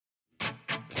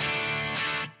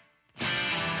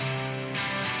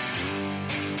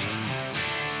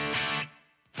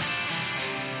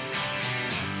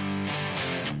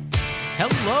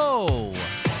Hello,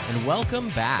 and welcome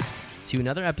back to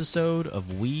another episode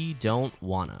of We Don't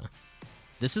Wanna.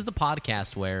 This is the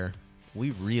podcast where we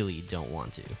really don't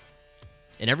want to.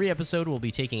 In every episode, we'll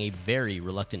be taking a very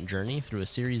reluctant journey through a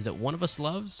series that one of us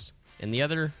loves, and the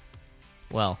other,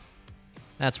 well,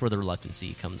 that's where the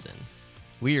reluctancy comes in.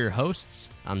 We are your hosts.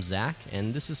 I'm Zach,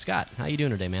 and this is Scott. How you doing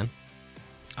today, man?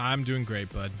 I'm doing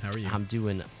great, bud. How are you? I'm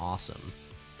doing awesome.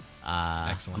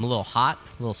 Excellent. I'm a little hot,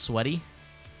 a little sweaty.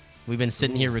 We've been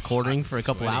sitting here recording for a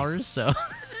couple hours, so...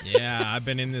 Yeah, I've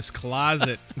been in this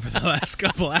closet for the last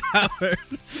couple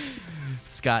hours.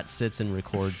 Scott sits and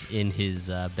records in his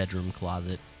bedroom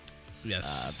closet.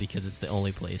 Yes. Because it's the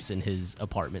only place in his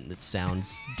apartment that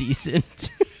sounds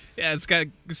decent. Yeah, it's got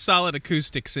solid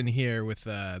acoustics in here with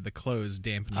the clothes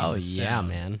dampening the sound. Yeah,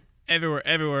 man.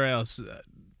 Everywhere else,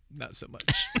 not so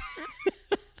much.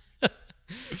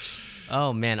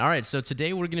 Oh, man. All right, so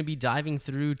today we're going to be diving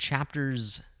through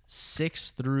chapters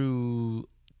 6 through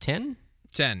 10?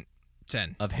 10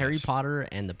 of Harry Potter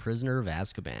and the Prisoner of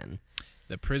Azkaban.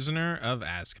 The Prisoner of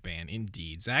Azkaban,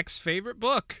 indeed. Zach's favorite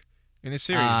book in the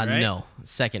series, right? No,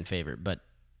 second favorite, but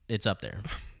it's up there.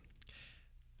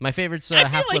 My favorite's I feel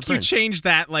Half-Blood like Prince. you change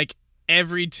that like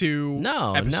every two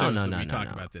episodes that we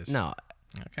talk about this. No,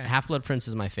 Okay. Half-Blood Prince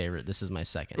is my favorite. This is my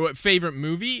second. What favorite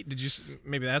movie?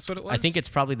 Maybe that's what it was? I think it's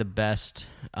probably the best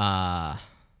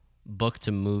book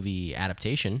to movie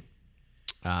adaptation.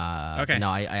 Okay. No,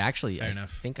 I actually Fair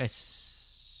enough. think I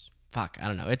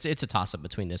don't know. It's a toss up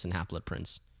between this and Half-Blood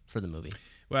Prince for the movie.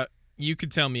 Well, you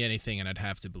could tell me anything and I'd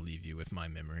have to believe you with my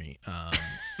memory.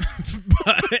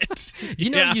 But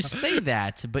you say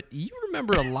that, but you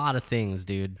remember a lot of things,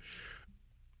 dude.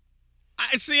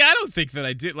 I don't think that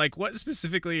I do. Like, what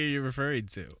specifically are you referring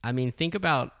to? I mean, think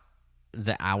about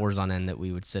the hours on end that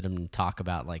we would sit and talk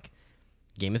about, like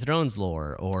Game of Thrones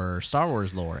lore or Star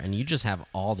Wars lore, and you just have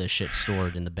all this shit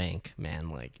stored in the bank,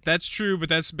 man. Like, that's true, but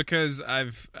that's because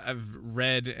I've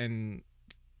read and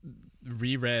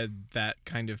reread that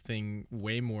kind of thing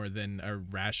way more than a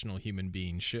rational human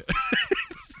being should.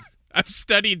 I've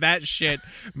studied that shit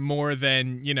more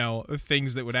than,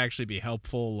 things that would actually be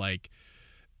helpful, like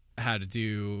how to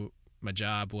do my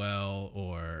job well,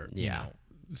 or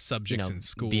subjects in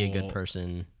school. Be a good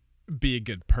person. Be a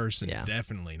good person. Yeah.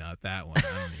 Definitely not that one. I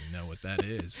don't even know what that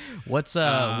is. What's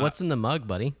in the mug,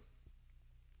 buddy?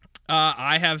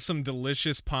 I have some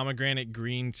delicious pomegranate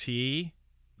green tea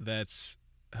that's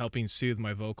helping soothe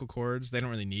my vocal cords. They don't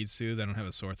really need soothe. I don't have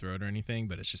a sore throat or anything,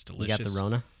 but it's just delicious. You got the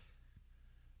Rona?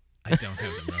 I don't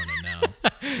have the Rona, no.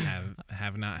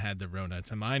 have not had the Rona,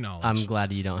 to my knowledge. I'm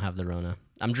glad you don't have the Rona.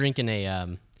 I'm drinking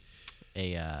a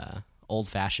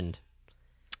old-fashioned.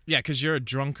 Yeah, because you're a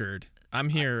drunkard. I'm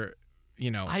here,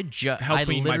 I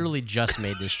helping literally just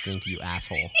made this drink, you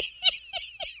asshole.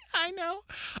 I know.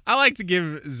 I like to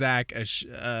give Zach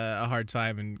a hard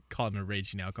time and call him a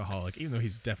raging alcoholic, even though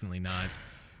he's definitely not.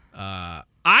 I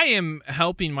am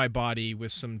helping my body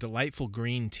with some delightful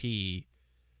green tea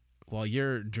while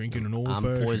you're drinking an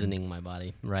old-fashioned. I'm poisoning my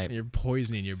body, right? You're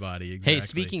poisoning your body, exactly. Hey,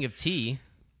 speaking of tea,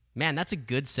 man, that's a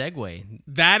good segue.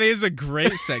 That is a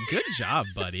great set. Good job,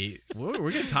 buddy. We're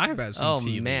going to talk about some tea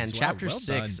leaves. Oh, man. Wow, Chapter well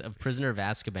 6 done. of Prisoner of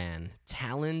Azkaban,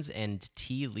 Talons and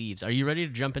Tea Leaves. Are you ready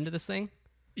to jump into this thing?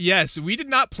 Yes, we did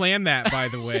not plan that, by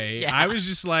the way. Yeah. I was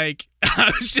just like,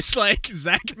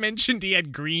 Zach mentioned he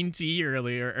had green tea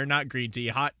earlier, or not green tea,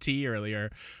 hot tea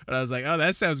earlier. And I was like, oh,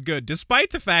 that sounds good. Despite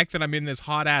the fact that I'm in this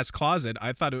hot-ass closet,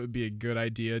 I thought it would be a good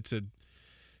idea to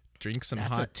drink some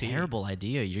hot tea. That's a terrible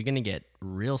idea. You're going to get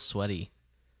real sweaty.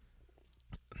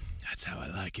 That's how I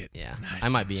like it. Yeah, Nice I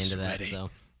might be and into that, sweaty. so.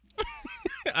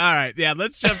 All right, yeah,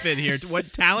 let's jump in here.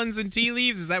 What, Talons and Tea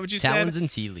Leaves? Is that what you said? Talons and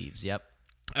Tea Leaves, yep.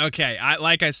 Okay,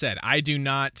 like I said, I do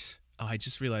not... Oh, I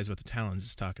just realized what the Talons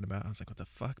is talking about. I was like, what the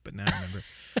fuck? But now I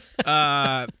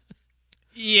remember.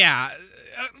 Yeah.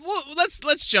 Well,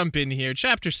 let's jump in here.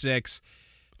 Chapter 6.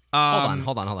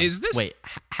 Hold on. Is this... Wait,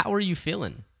 how are you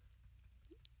feeling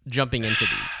jumping into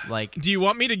these? Like, do you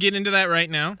want me to get into that right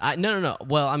now? No.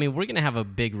 Well, I mean, we're going to have a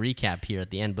big recap here at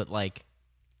the end, but like,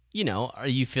 are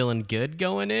you feeling good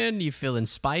going in? You feeling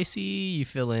spicy? You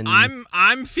feeling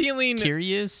I'm feeling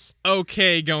curious?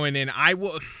 Okay going in. I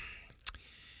will...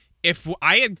 If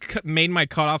I had made my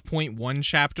cutoff point one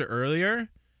chapter earlier,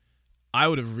 I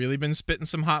would have really been spitting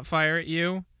some hot fire at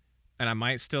you, and I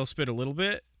might still spit a little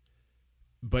bit.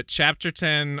 But chapter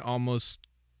 10 almost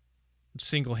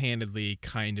single-handedly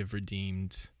kind of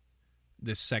redeemed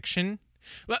this section.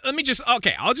 Let me just...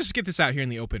 Okay, I'll just get this out here in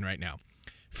the open right now.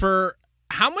 For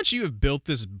how much you have built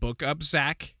this book up,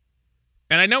 Zach,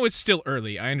 and I know it's still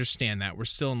early. I understand that. We're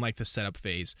still in, like, the setup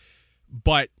phase.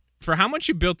 But for how much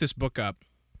you built this book up,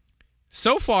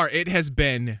 So far, it has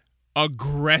been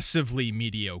aggressively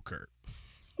mediocre.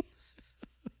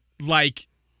 Like,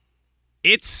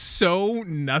 it's so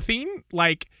nothing.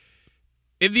 Like,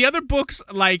 in the other books,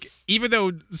 like, even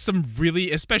though some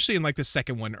really, especially in, like, the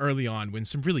second one early on, when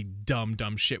some really dumb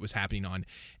shit was happening on,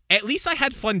 at least I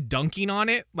had fun dunking on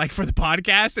it, like, for the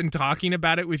podcast and talking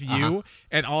about it with you. Uh-huh.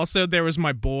 And also, there was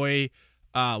my boy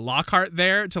Lockhart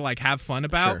there to, like, have fun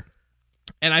about. Sure.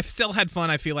 And I've still had fun,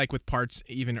 I feel like, with parts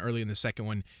even early in the second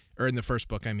one, or in the first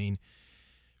book, I mean.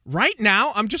 Right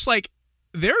now, I'm just like,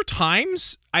 there are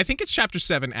times, I think it's chapter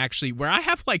 7, actually, where I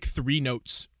have, like, 3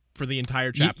 notes for the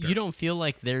entire chapter. You don't feel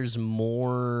like there's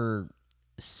more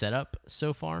setup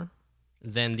so far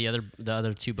than the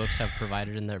other 2 books have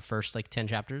provided in their first, like, 10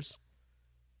 chapters?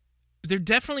 There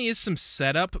definitely is some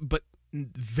setup, but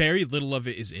very little of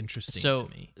it is interesting to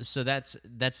me. So that's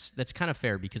kind of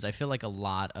fair, because I feel like a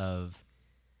lot of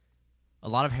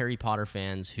Harry Potter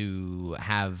fans who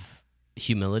have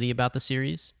humility about the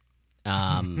series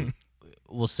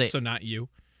will say, So not you?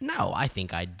 no, I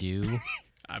think I do.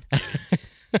 I'm kidding.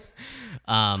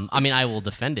 I mean, I will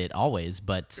defend it always,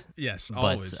 but Yes,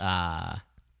 always. but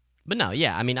no,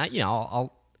 yeah. I mean,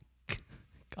 I'll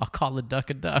call a duck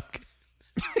a duck.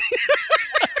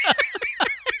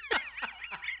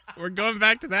 We're going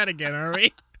back to that again, are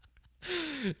we?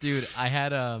 Dude, I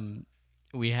had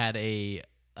we had a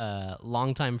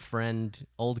longtime friend,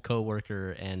 old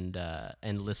coworker, and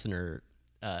listener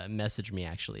message me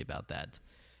actually about that.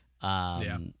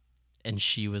 Yeah. And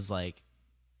she was like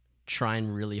trying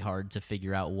really hard to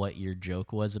figure out what your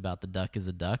joke was about the duck is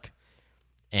a duck.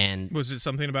 And Was it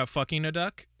something about fucking a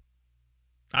duck?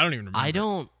 I don't even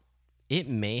remember. It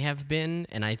may have been,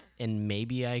 and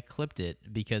maybe I clipped it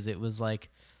because it was like,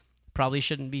 probably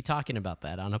shouldn't be talking about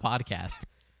that on a podcast.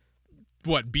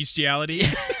 What, bestiality?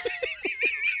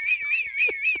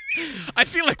 I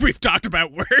feel like we've talked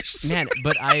about worse. Man,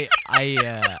 but I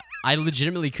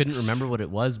legitimately couldn't remember what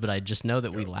it was, but I just know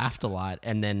that we laughed a lot,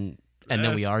 and then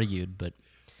we argued. But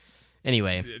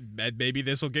anyway, Maybe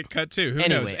this will get cut too. Who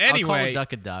knows? I'll call a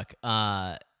duck a duck.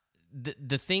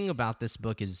 The thing about this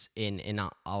book is, and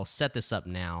I'll set this up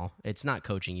now. It's not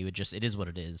coaching you. It is what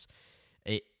it is.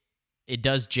 It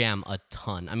does jam a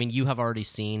ton. I mean, you have already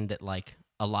seen that, like,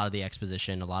 a lot of the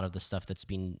exposition, a lot of the stuff that's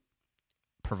been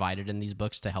provided in these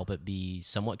books to help it be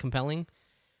somewhat compelling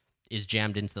is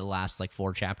jammed into the last, like,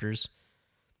 4 chapters.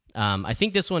 I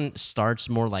think this one starts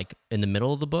more like in the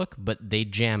middle of the book, but they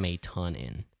jam a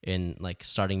ton in like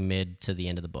starting mid to the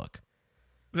end of the book.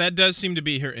 That does seem to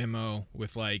be her MO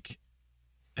with, like,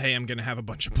 hey, I'm going to have a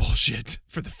bunch of bullshit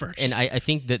for the first. And I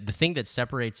think that the thing that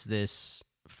separates this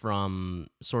from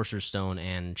Sorcerer's Stone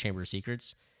and Chamber of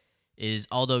Secrets is,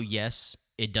 although, yes,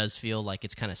 it does feel like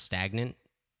it's kind of stagnant,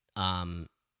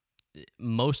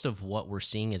 most of what we're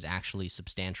seeing is actually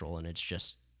substantial, and it's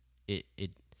just,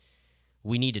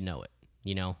 we need to know it,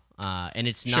 you know? And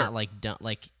it's not Sure.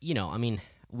 like, you know, I mean,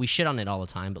 we shit on it all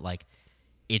the time, but, like,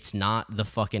 it's not the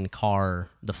fucking car,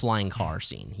 the flying car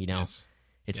scene, you know? Yes.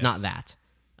 It's Yes. not that.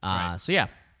 Right. So, yeah.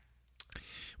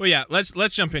 Well, yeah,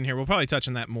 let's jump in here. We'll probably touch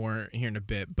on that more here in a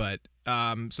bit. But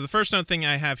so the first note thing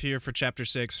I have here for Chapter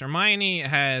 6, Hermione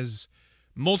has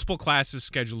multiple classes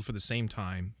scheduled for the same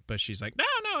time, but she's like, no,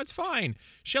 it's fine.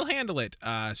 She'll handle it.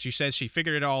 She says she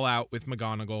figured it all out with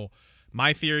McGonagall.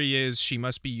 My theory is she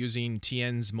must be using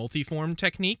Tien's multiform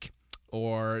technique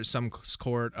or some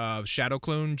sort of shadow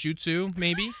clone jutsu,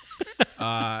 maybe,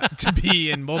 to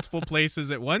be in multiple places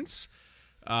at once.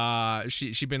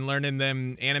 She been learning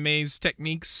them animes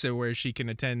techniques, so where she can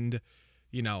attend,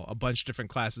 you know, a bunch of different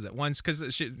classes at once.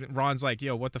 Because Ron's like,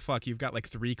 yo, what the fuck? You've got like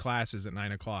 3 classes at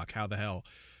 9 o'clock. How the hell?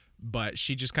 But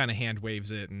she just kind of hand waves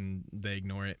it, and they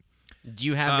ignore it. Do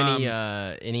you have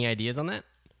any ideas on that?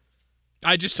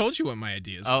 I just told you what my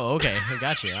ideas were. Oh, okay. I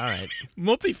got you. All right.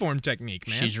 Multiform technique,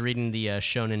 man. She's reading the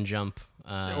Shonen Jump.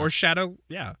 Or shadow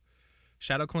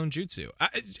clone jutsu.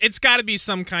 It's got to be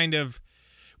some kind of.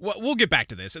 We'll get back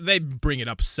to this. They bring it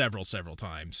up several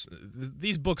times.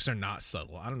 These books are not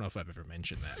subtle. I don't know if I've ever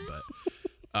mentioned that,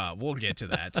 but we'll get to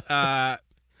that.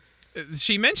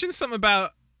 She mentioned something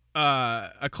about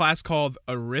a class called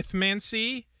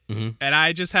Arithmancy, and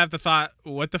I just have the thought,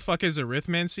 what the fuck is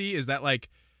Arithmancy? Is that like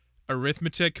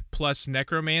arithmetic plus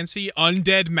necromancy?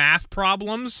 Undead math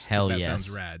problems? Hell that yes. sounds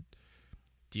rad.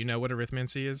 Do you know what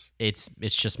Arithmancy is? It's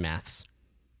just maths.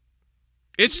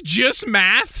 It's just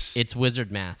maths? It's wizard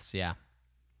maths, yeah.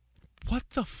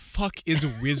 What the fuck is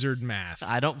wizard math?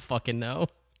 I don't fucking know.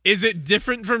 Is it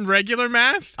different from regular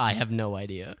math? I have no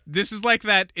idea. This is like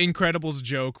that Incredibles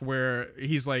joke where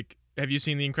he's like, have you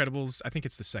seen The Incredibles? I think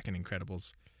it's the second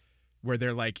Incredibles. where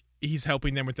they're like, he's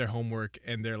helping them with their homework,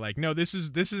 and they're like, no, this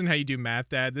isn't how you do math,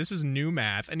 Dad. This is new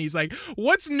math. And he's like,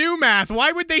 what's new math?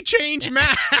 Why would they change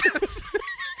math?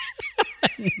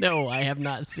 No, I have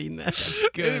not seen that. That's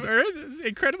good.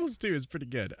 Incredibles 2 is pretty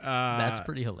good. That's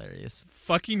pretty hilarious.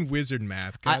 Fucking wizard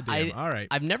math. Goddamn. All right.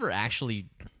 I've never actually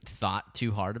thought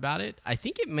too hard about it. I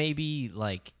think it may be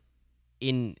like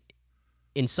in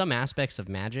some aspects of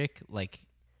magic, like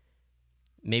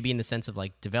maybe in the sense of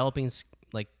like developing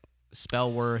like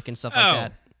spell work and stuff like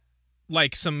that.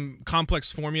 Like some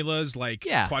complex formulas, like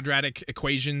quadratic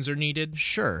equations are needed.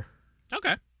 Sure.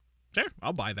 Okay. Sure.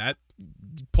 I'll buy that.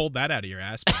 Pulled that out of your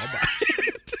ass, but I'll buy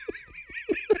it.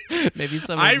 Maybe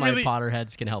some of my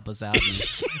Potterheads can help us out.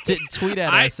 And tweet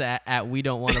at us at We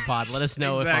Don't Want a Pod. Let us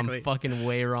know if I'm fucking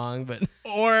way wrong, but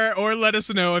or let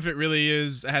us know if it really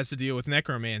has to deal with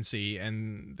necromancy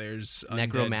and there's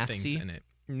undead things in it.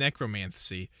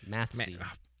 Necromancy.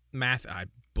 Math. I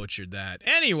butchered that.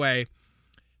 Anyway,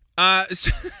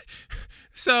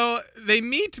 so they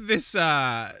meet this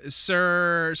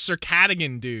Sir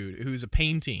Cadogan dude who's a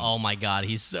painting. Oh my god,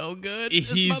 he's so good.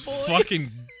 He's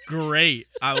fucking great.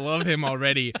 I love him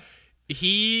already.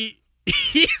 He's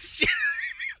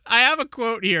I have a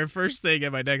quote here. First thing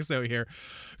in my next note here.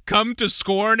 Come to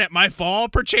scorn at my fall,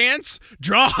 perchance?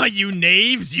 Draw, you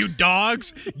knaves, you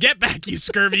dogs. Get back, you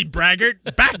scurvy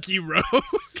braggart. Back, you rogue.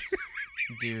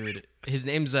 Dude, his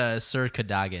name's Sir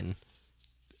Cadogan.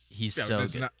 He's so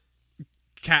good.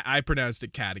 I pronounced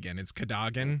it Cadogan. It's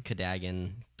Cadogan.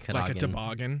 Cadogan. Like a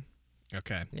toboggan.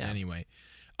 Okay. Yeah. Anyway.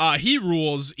 He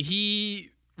rules. He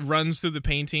runs through the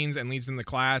paintings and leads them to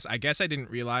class. I guess I didn't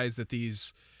realize that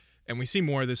these, and we see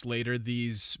more of this later,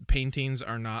 these paintings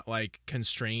are not like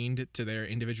constrained to their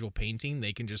individual painting.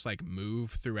 They can just like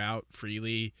move throughout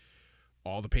freely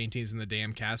all the paintings in the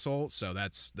damn castle. So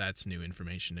that's new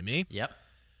information to me. Yep.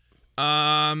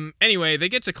 Anyway, they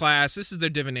get to class. This is their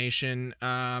divination.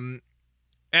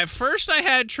 At first I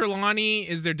had Trelawney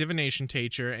is their divination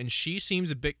teacher, and she seems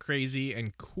a bit crazy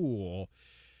and cool.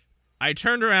 I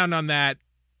turned around on that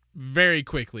very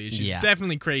quickly. She's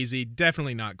definitely crazy,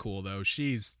 definitely not cool though.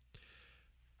 She's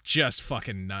just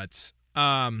fucking nuts.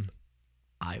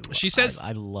 She says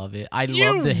I love it. I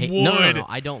love to hate. No,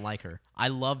 I don't like her. I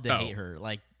love to hate her.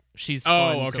 Like she's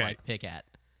fun to like pick at.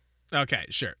 Okay,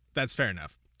 sure. That's fair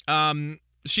enough.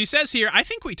 She says here, I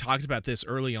think we talked about this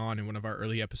early on in one of our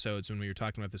early episodes when we were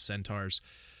talking about the centaurs,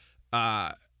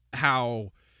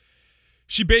 how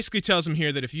she basically tells him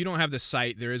here that if you don't have the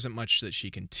sight, there isn't much that she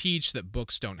can teach, that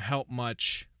books don't help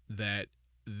much, that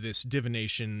this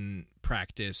divination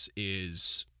practice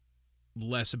is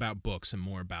less about books and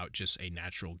more about just a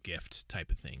natural gift type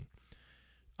of thing.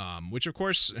 Which, of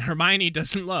course, Hermione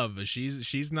doesn't love.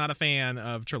 She's not a fan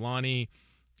of Trelawney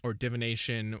or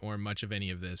divination or much of any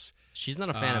of this. She's not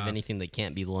a fan of anything that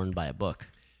can't be learned by a book.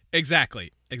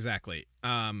 Exactly.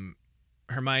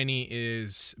 Hermione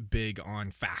is big on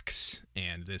facts,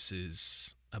 and this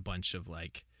is a bunch of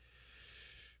like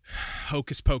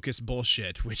hocus pocus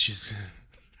bullshit, which is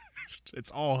it's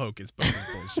all hocus pocus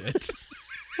bullshit.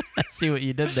 I see what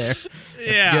you did there.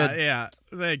 Yeah.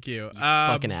 Thank you.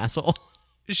 Fucking asshole.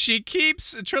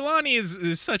 Trelawney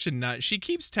is such a nut. She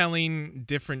keeps telling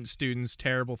different students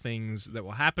terrible things that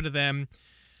will happen to them.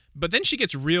 But then she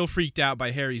gets real freaked out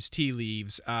by Harry's tea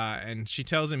leaves, and she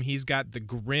tells him he's got the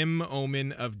grim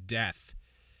omen of death.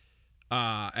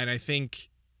 And I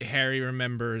think Harry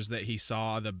remembers that he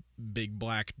saw the big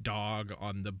black dog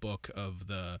on the book of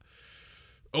the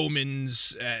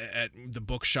omens at the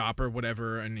bookshop or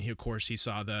whatever, and of course he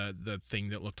saw the thing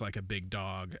that looked like a big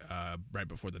dog right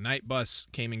before the night bus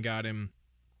came and got him.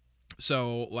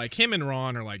 So like him and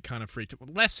Ron are like kind of freaked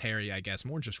out. Less Harry, I guess,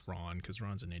 more just Ron, because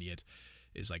Ron's an idiot,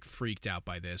 is like freaked out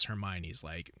by this. Hermione's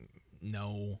like,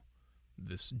 no,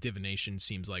 this divination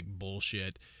seems like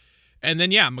bullshit. And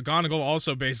then, McGonagall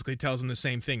also basically tells them the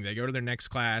same thing. They go to their next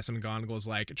class, and McGonagall's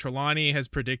like, Trelawney has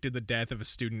predicted the death of a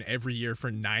student every year for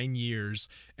 9 years,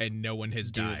 and no one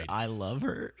has died. I love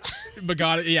her.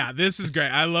 This is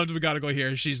great. I loved McGonagall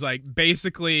here. She's like,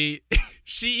 basically,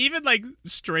 she even like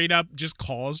straight up just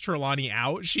calls Trelawney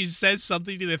out. She says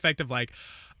something to the effect of like,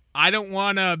 I don't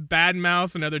want to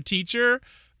badmouth another teacher,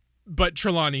 but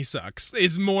Trelawney sucks,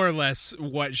 is more or less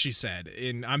what she said.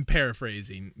 And I'm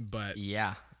paraphrasing, but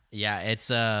Yeah, it's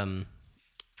so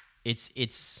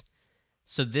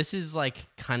this is like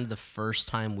kind of the first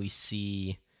time we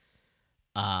see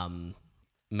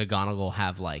McGonagall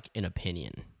have like an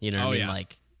opinion. You know what I mean?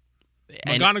 Like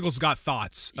McGonagall's got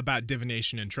thoughts about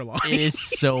divination and Trelawney. It is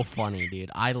so funny,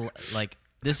 dude. Like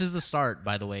this is the start,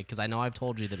 by the way, because I know I've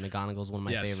told you that McGonagall's one of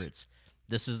my favorites.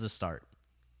 This is the start.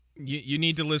 You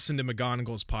need to listen to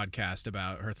McGonagall's podcast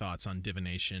about her thoughts on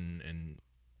divination and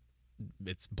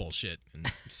it's bullshit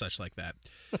and such like that.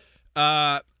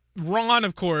 Ron,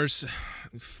 of course,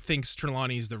 thinks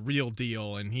Trelawney's the real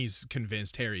deal, and he's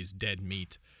convinced Harry's dead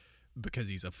meat because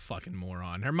he's a fucking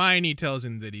moron. Hermione tells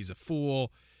him that he's a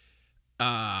fool.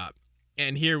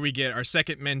 And here we get our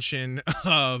second mention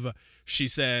of, she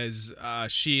says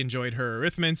she enjoyed her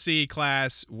arithmancy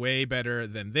class way better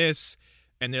than this.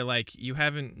 And they're like, you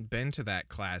haven't been to that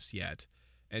class yet.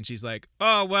 And she's like,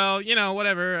 oh, well,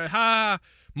 whatever. Ha,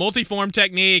 multiform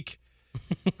technique.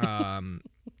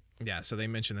 Yeah, so they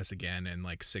mention this again and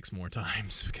like 6 more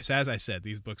times because, as I said,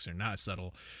 these books are not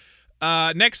subtle.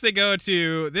 Next, they go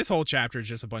to this whole chapter is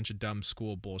just a bunch of dumb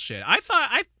school bullshit. I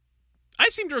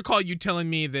seem to recall you telling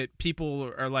me that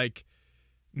people are like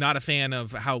not a fan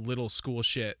of how little school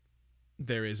shit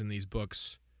there is in these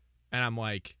books, and I'm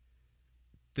like,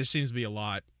 there seems to be a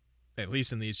lot, at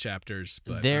least in these chapters.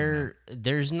 But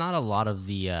there's not a lot of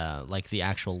the like the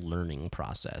actual learning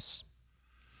process.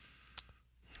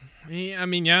 I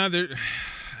mean, yeah, there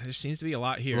seems to be a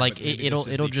lot here. Like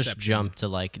it'll just jump to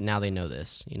like, now they know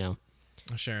this,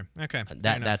 Sure. Okay.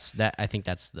 I think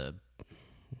that's the.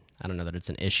 I don't know that it's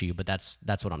an issue, but that's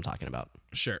what I'm talking about.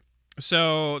 Sure.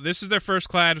 So this is their first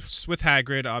class with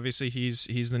Hagrid. Obviously,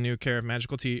 he's the new Care of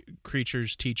Magical Creature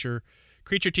teacher.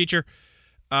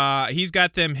 He's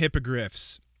got them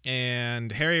hippogriffs,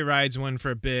 and Harry rides one for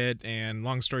a bit. And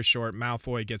long story short,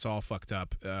 Malfoy gets all fucked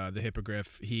up. The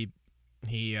hippogriff, he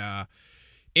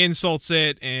insults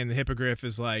it, and the hippogriff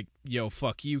is like, "Yo,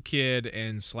 fuck you, kid,"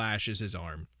 and slashes his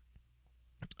arm.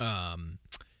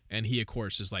 And he, of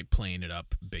course, is like playing it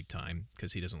up big time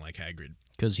because he doesn't like Hagrid.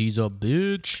 Because he's a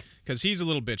bitch. Because he's a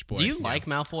little bitch boy. Do you like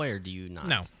Malfoy or do you not?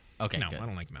 No. Okay, no, good. I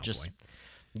don't like Malfoy. Just,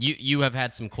 you have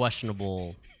had some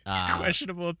questionable...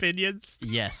 questionable opinions?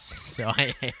 Yes, so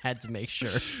I had to make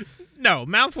sure. No,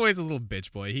 Malfoy's a little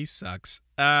bitch boy. He sucks.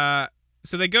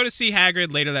 So they go to see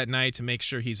Hagrid later that night to make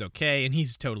sure he's okay, and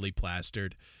he's totally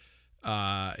plastered.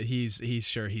 He's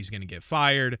sure he's going to get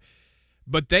fired.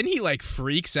 But then he like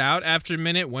freaks out after a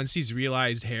minute once he's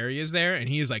realized Harry is there, and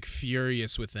he is like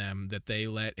furious with them that they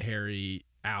let Harry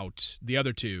out, the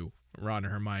other two, Ron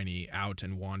and Hermione, out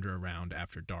and wander around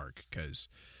after dark, because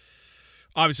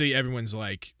obviously everyone's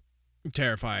like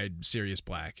terrified Sirius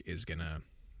Black is gonna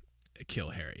kill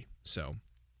Harry. So,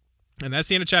 and that's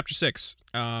the end of chapter 6.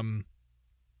 Yeah,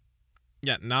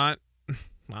 not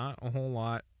a whole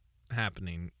lot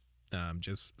happening,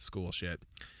 just school shit.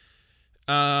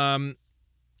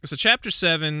 So chapter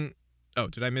 7. Oh,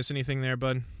 did I miss anything there,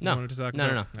 bud? No. Wanted to talk No.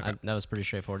 about? Okay. That was pretty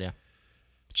straightforward, yeah.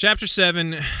 Chapter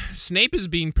 7. Snape is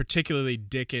being particularly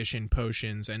dickish in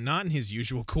potions, and not in his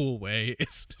usual cool way.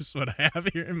 It's just what I have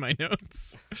here in my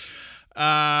notes.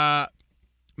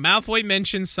 Malfoy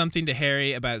mentions something to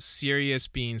Harry about Sirius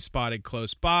being spotted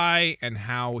close by and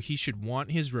how he should want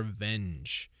his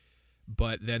revenge.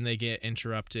 But then they get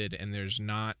interrupted, and there's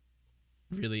not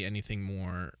really anything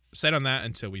more said on that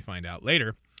until we find out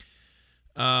later.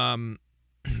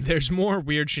 There's more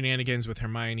weird shenanigans with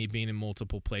Hermione being in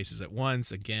multiple places at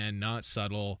once. Again, not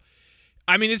subtle.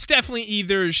 I mean, it's definitely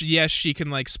either, yes, she can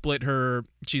like split her,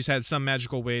 she's had some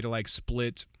magical way to like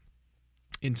split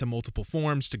into multiple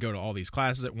forms to go to all these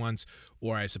classes at once,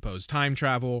 or I suppose time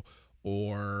travel,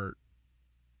 or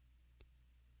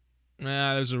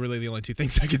those are really the only two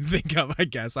things I can think of, I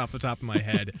guess, off the top of my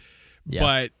head. Yeah.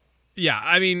 But yeah,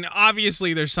 I mean,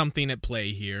 obviously there's something at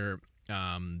play here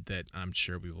that I'm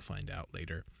sure we will find out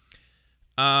later.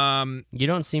 You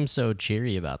don't seem so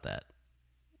cheery about that.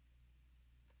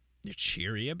 You're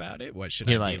cheery about it? What should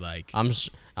You're I be like?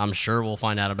 I'm sure we'll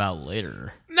find out about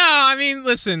later. No, I mean,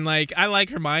 listen, like, I like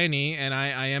Hermione, and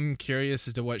I am curious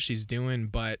as to what she's doing,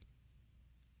 but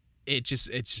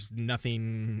it's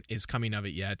nothing is coming of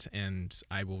it yet, and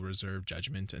I will reserve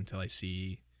judgment until I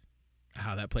see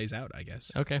how that plays out, I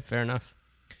guess. Okay, fair enough.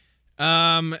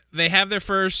 They have their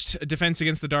first Defense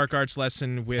Against the Dark Arts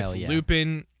lesson with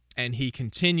Lupin, and he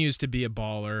continues to be a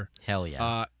baller. Hell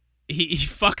yeah. He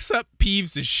fucks up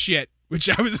Peeves' shit, which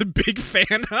I was a big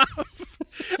fan of.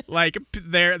 Like,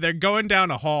 they're going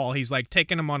down a hall. He's like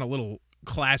taking him on a little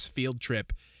class field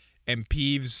trip, and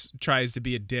Peeves tries to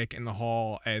be a dick in the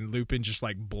hall, and Lupin just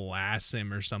like blasts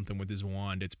him or something with his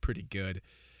wand. It's pretty good.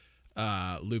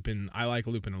 Lupin, I like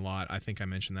Lupin a lot. I think I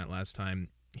mentioned that last time.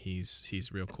 He's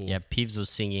real cool. Yeah, Peeves was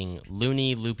singing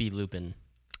Loony Loopy Lupin.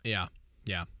 Yeah.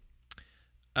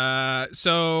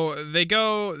 So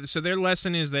their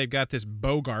lesson is they've got this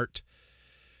Bogart,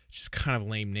 which is kind of a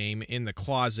lame name, in the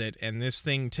closet, and this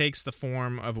thing takes the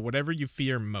form of whatever you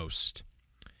fear most,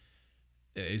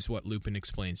 is what Lupin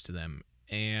explains to them.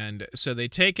 And so they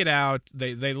take it out,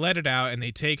 they let it out, and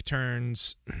they take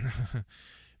turns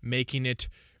making it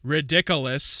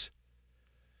ridiculous,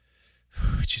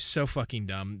 which is so fucking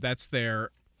dumb. That's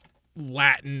their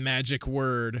Latin magic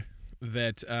word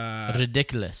that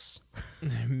ridiculous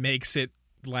makes it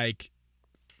like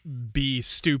be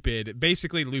stupid.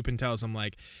 Basically, Lupin tells him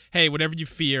like, hey, whatever you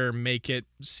fear, make it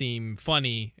seem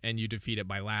funny, and you defeat it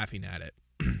by laughing at it.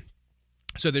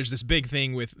 So there's this big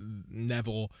thing with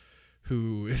Neville,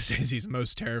 who says he's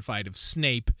most terrified of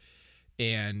Snape,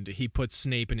 and he puts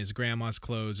Snape in his grandma's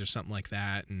clothes or something like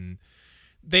that, and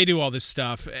they do all this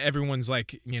stuff. Everyone's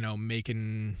like,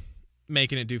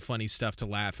 making it do funny stuff to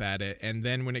laugh at it. And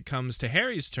then when it comes to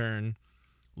Harry's turn,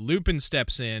 Lupin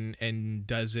steps in and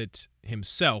does it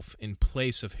himself in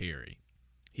place of Harry.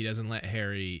 He doesn't let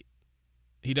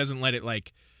it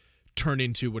like turn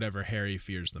into whatever Harry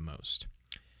fears the most.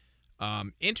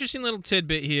 Interesting little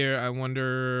tidbit here. I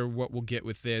wonder what we'll get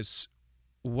with this.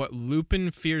 What Lupin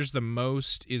fears the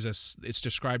most is it's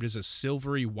described as a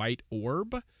silvery white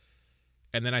orb.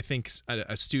 And then I think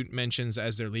a student mentions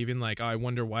as they're leaving, like, oh, I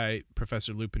wonder why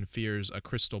Professor Lupin fears a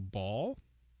crystal ball.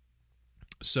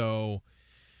 So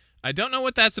I don't know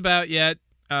what that's about yet.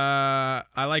 I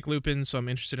like Lupin, so I'm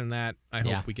interested in that. I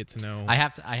hope we get to know. I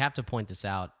have to point this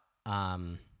out.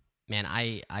 Man,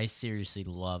 I seriously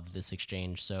love this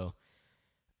exchange. So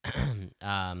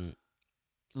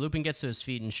Lupin gets to his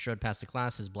feet and strode past the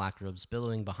class, his black robes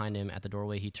billowing behind him. At the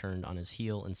doorway, he turned on his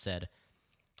heel and said,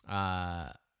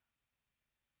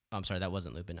 I'm sorry, that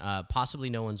wasn't Lupin. Possibly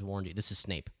no one's warned you. This is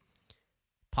Snape.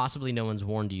 Possibly no one's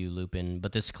warned you, Lupin,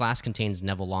 but this class contains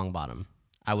Neville Longbottom.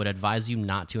 I would advise you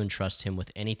not to entrust him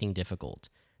with anything difficult,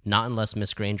 not unless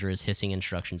Miss Granger is hissing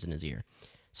instructions in his ear.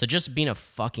 So just being a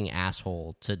fucking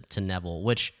asshole to Neville,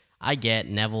 which I get.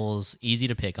 Neville's easy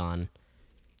to pick on.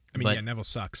 I mean, Neville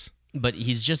sucks. But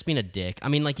he's just being a dick. I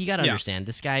mean, like, you got to understand,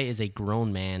 this guy is a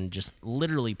grown man just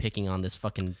literally picking on this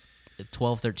fucking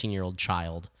 12, 13-year-old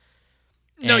child.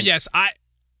 No, yes, I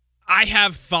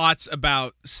have thoughts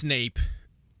about Snape,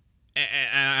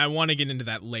 and I want to get into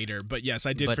that later. But yes,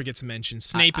 I did forget to mention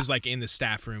Snape is like in the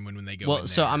staff room when they go. Well, in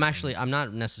so there. I'm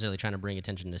not necessarily trying to bring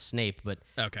attention to Snape, but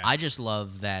okay. I just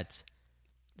love that.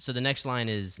 So the next line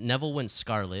is Neville went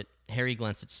scarlet. Harry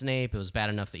glanced at Snape. It was bad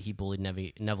enough that he bullied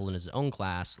Neville in his own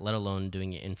class, let alone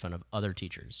doing it in front of other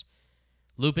teachers.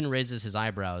 Lupin raises his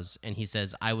eyebrows, and he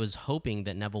says, I was hoping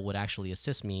that Neville would actually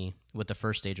assist me with the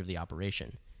first stage of the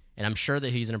operation, and I'm sure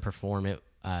that he's going to perform it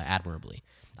admirably.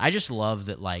 I just love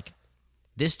that, like,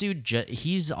 this dude,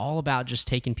 he's all about just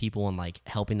taking people and, like,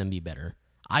 helping them be better.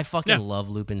 I fucking love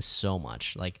Lupin so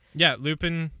much. Like, yeah,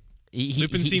 Lupin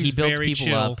seems he builds very people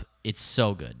chill. up. It's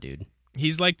so good, dude.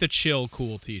 He's like the chill,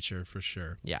 cool teacher for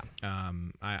sure. Yeah.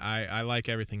 I like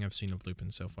everything I've seen of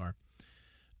Lupin so far.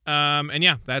 And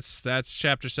yeah, that's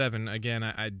chapter 7. Again,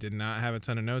 I did not have a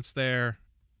ton of notes there.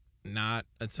 Not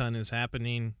a ton is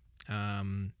happening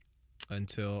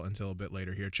until a bit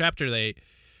later here. Chapter 8.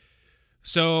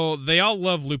 So they all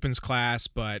love Lupin's class,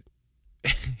 but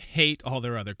hate all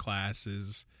their other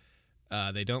classes.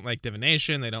 They don't like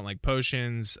divination. They don't like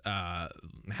potions.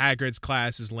 Hagrid's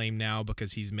class is lame now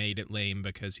because he's made it lame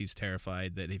because he's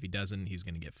terrified that if he doesn't, he's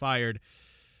going to get fired.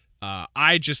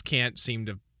 I just can't seem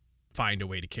to find a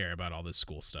way to care about all this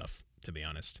school stuff, to be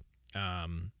honest.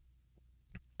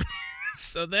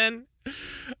 So then,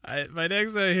 my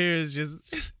next note here is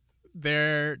just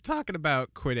they're talking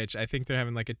about Quidditch. I think they're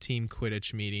having like a team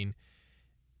Quidditch meeting,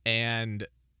 and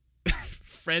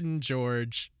Fred and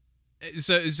George.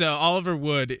 So Oliver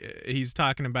Wood, he's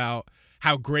talking about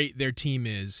how great their team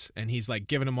is, and he's like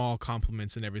giving them all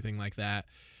compliments and everything like that.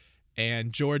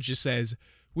 And George just says,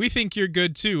 "We think you're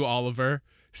good too, Oliver.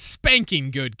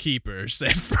 Spanking good keeper,"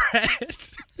 said Fred.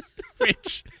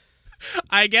 Which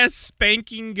I guess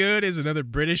spanking good is another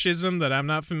Britishism that I'm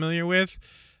not familiar with.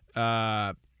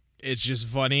 It's just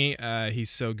funny. He's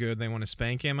so good they want to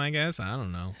spank him, I guess. I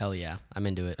don't know. Hell yeah. I'm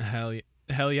into it.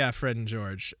 Hell yeah, Fred and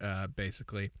George,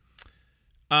 basically.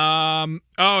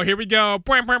 Oh, here we go.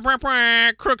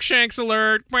 Crookshanks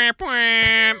alert.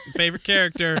 Favorite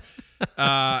character.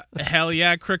 Hell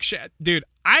yeah, Crookshanks. Dude,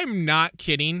 I'm not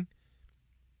kidding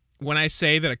when I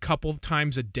say that a couple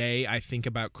times a day I think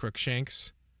about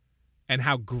Crookshanks and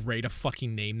how great a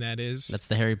fucking name that is. That's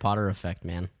the Harry Potter effect,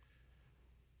 man.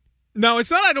 No,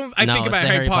 it's not. I think about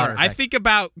Harry Potter. I effect. think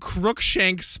about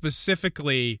Crookshanks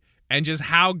specifically and just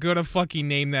how good a fucking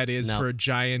name that is for a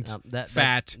giant,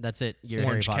 fat that's it. You're a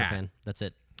Harry Potter cat. fan. That's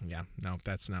it. Yeah, no,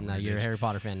 that's not No, what it you're is. a Harry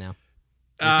Potter fan now.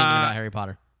 You're thinking about Harry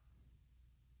Potter.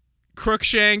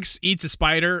 Crookshanks eats a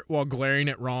spider while glaring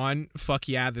at Ron. Fuck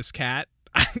yeah, this cat.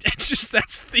 I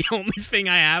That's the only thing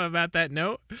I have about that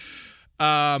note.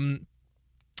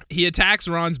 He attacks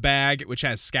Ron's bag, which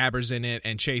has scabbers in it,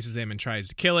 and chases him and tries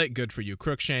to kill it. Good for you,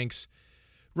 Crookshanks.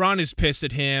 Ron is pissed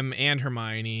at him and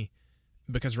Hermione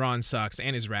because Ron sucks,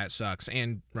 and his rat sucks,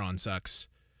 and Ron sucks.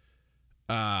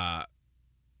 Yeah,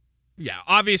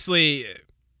 obviously,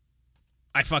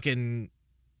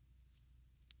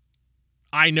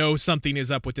 I know something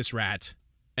is up with this rat.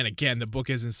 And again, the book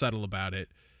isn't subtle about it,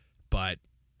 but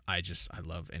I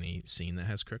love any scene that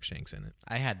has Crookshanks in it.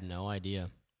 I had no idea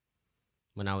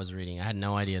when I was reading. I had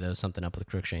no idea there was something up with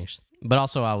Crookshanks. But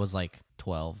also, I was like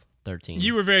 12, 13.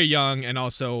 You were very young, and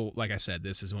also, like I said,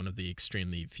 this is one of the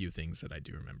extremely few things that I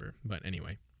do remember. But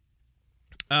anyway,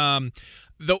 the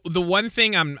one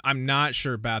thing I'm not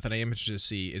sure about that I am interested to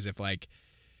see is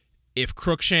if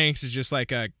Crookshanks is just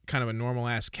like a kind of a normal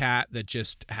ass cat that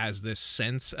just has this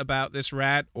sense about this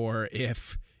rat, or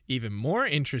if even more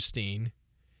interesting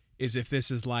is if this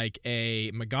is like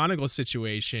a McGonagall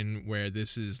situation where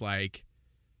this is like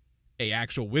a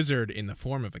actual wizard in the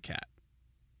form of a cat.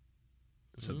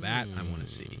 So that I want to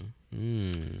see.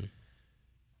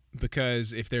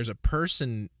 Because if there's a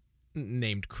person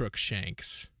named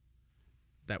Crookshanks,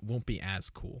 that won't be as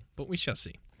cool, but we shall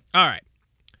see. All right.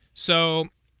 So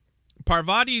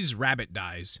Parvati's rabbit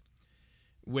dies,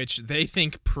 which they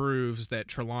think proves that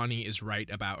Trelawney is right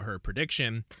about her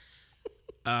prediction.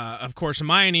 Of course,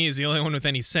 Hermione is the only one with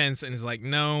any sense and is like,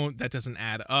 no, that doesn't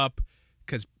add up,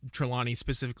 because Trelawney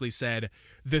specifically said,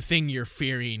 the thing you're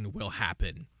fearing will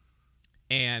happen.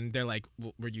 And they're like,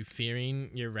 well, were you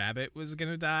fearing your rabbit was going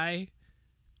to die?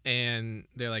 And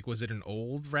they're like, was it an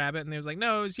old rabbit? And they was like,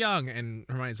 no, it was young. And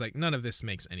Hermione's like, none of this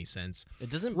makes any sense.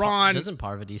 Doesn't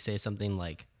Parvati say something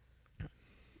like,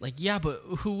 yeah, but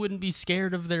who wouldn't be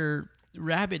scared of their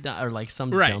rabbit or like some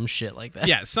dumb shit like that?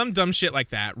 Yeah, some dumb shit like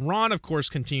that. Ron, of course,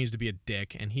 continues to be a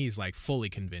dick, and he's like fully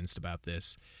convinced about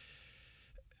this.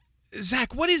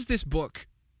 Zach, what is this book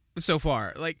so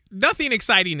far? Like, nothing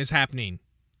exciting is happening.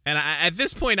 And at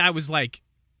this point, I was like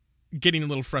getting a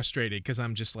little frustrated because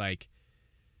I'm just like,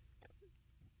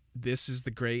 this is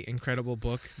the great, incredible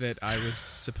book that I was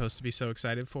supposed to be so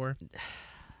excited for.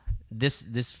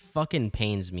 This fucking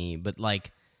pains me, but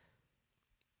like,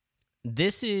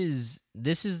 This is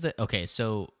the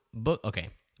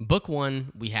book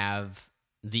one, we have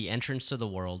the entrance to the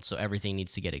world, so everything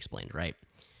needs to get explained, right?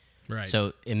 Right.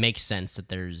 So it makes sense that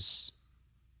there's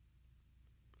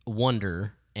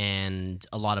wonder and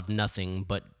a lot of nothing,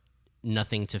 but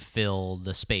nothing to fill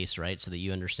the space, right? So that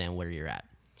you understand where you're at.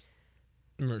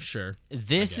 Sure.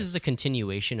 This is the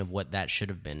continuation of what that should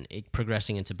have been,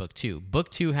 progressing into book two. Book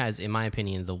two has, in my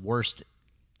opinion, the worst,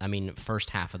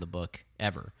 first half of the book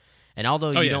ever. And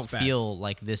although you don't feel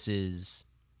like this is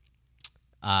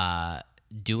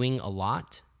doing a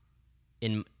lot,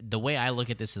 in the way I look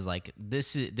at this is like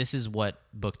this is what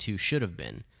book two should have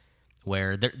been,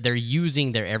 where they're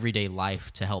using their everyday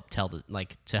life to help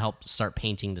to help start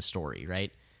painting the story,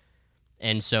 right?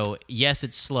 And so yes,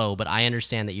 it's slow, but I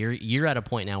understand that you're at a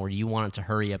point now where you want it to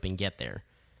hurry up and get there.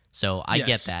 So I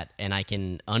get that, and I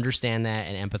can understand that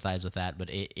and empathize with that, but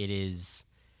it is.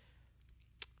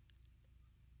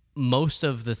 Most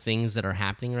of the things that are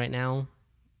happening right now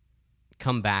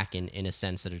come back in a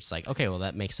sense that it's like, okay, well,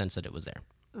 that makes sense that it was there.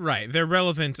 Right. They're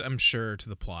relevant, I'm sure, to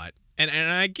the plot. And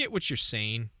I get what you're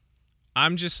saying.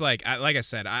 I'm just like I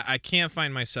said, I can't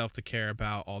find myself to care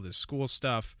about all this school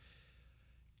stuff.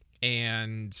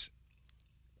 And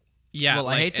yeah. Well,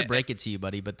 I hate to break it to you,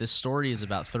 buddy, but this story is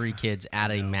about 3 kids at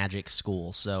a magic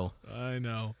school, so. I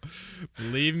know.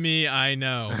 Believe me, I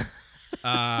know.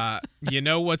 You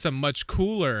know what's a much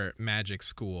cooler magic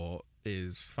school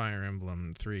is Fire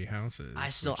Emblem 3 Houses. I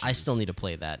still need to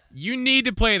play that. You need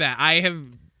to play that. I have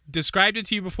described it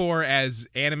to you before as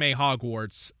anime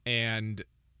Hogwarts, and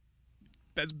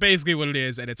that's basically what it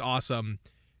is, and it's awesome.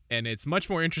 And it's much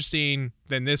more interesting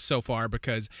than this so far,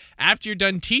 because after you're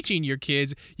done teaching your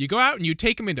kids, you go out and you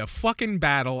take them into fucking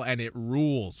battle, and it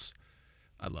rules.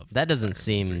 I love that. That doesn't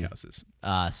seem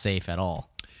safe at all.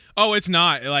 Oh, it's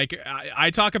not. Like, I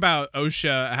talk about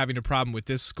OSHA having a problem with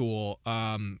this school.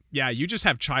 Yeah, you just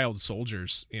have child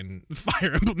soldiers in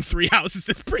Fire Emblem 3 Houses.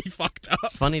 It's pretty fucked up.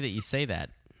 It's funny that you say that.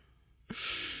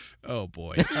 Oh,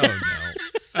 boy. Oh, no.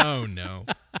 Oh, no.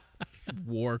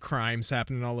 War crimes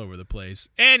happening all over the place.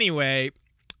 Anyway,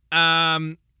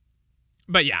 but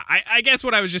yeah, I guess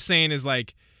what I was just saying is,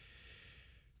 like,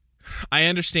 I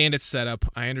understand its setup.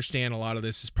 I understand a lot of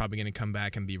this is probably going to come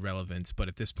back and be relevant, but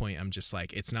at this point, I'm just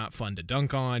like, it's not fun to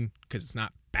dunk on because it's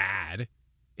not bad.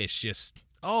 It's just...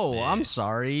 Oh, I'm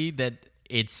sorry that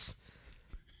it's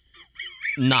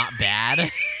not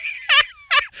bad.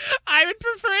 I would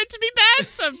prefer it to be bad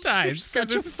sometimes Such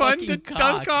because a it's fun to fucking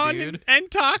dunk cock, on dude. and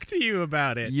talk to you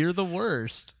about it. You're the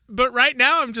worst. But right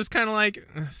now, I'm just kind of like,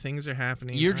 things are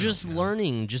happening. You're I don't just know.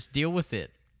 learning. Just deal with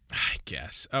it. I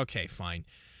guess. Okay, fine.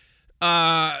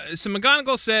 So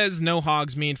McGonagall says no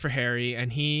Hogsmeade for Harry,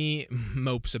 and he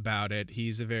mopes about it.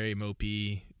 He's a very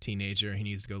mopey teenager. He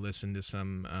needs to go listen to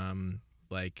some,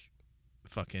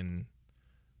 fucking,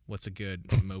 what's a good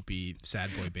mopey sad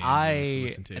boy band he wants to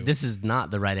listen to? This is not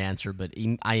the right answer, but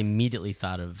I immediately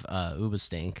thought of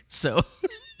Ubastank. So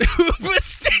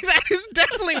That is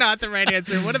definitely not the right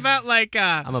answer. What about, like,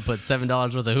 I'm going to put $7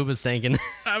 worth of Ubastank in.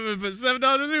 I'm going to put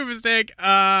 $7 with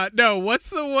Ubersteak. No,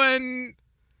 what's the one...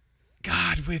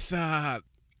 God, with why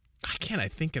can't I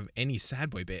think of any sad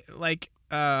boy band? Like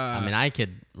I mean, I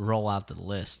could roll out the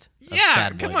list. Of yeah,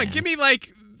 sad boy come on, bands. give me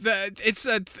like it's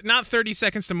not 30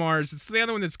 Seconds to Mars. It's the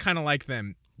other one that's kind of like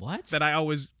them What? that I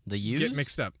always The Used? get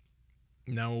mixed up.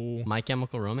 No, My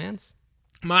Chemical Romance?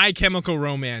 My Chemical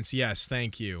Romance. Yes,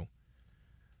 thank you.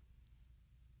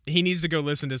 He needs to go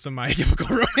listen to some My Chemical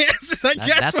Romance. I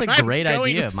guess That's what a I was great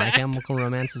going idea. with My that. Chemical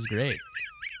Romance is great.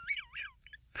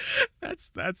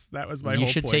 That was my You whole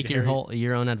should point, take Harry.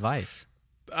 your own advice.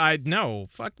 No,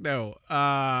 fuck no.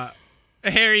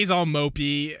 Harry's all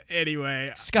mopey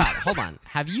anyway. Scott, hold on.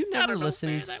 Have you I never don't know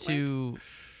listened where that to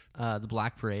the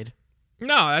Black Parade?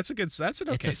 No, that's an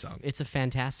okay song. It's a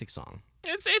fantastic song.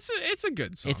 It's a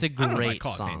good song. It's a I don't know if I'd great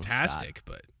call song, it fantastic,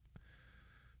 but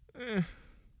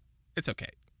it's okay.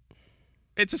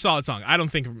 It's a solid song. I don't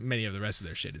think many of the rest of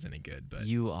their shit is any good, but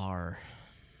You are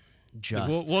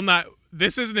just... we'll not.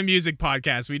 This isn't a music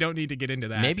podcast. We don't need to get into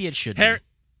that. Maybe it should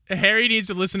Harry needs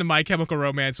to listen to My Chemical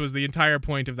Romance was the entire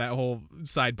point of that whole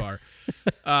sidebar,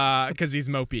 because he's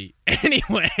mopey.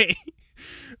 Anyway,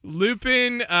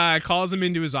 Lupin calls him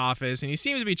into his office, and he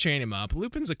seems to be cheering him up.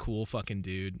 Lupin's a cool fucking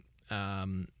dude.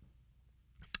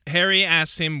 Harry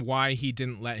asks him why he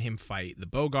didn't let him fight the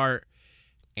Bogart,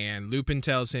 and Lupin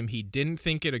tells him he didn't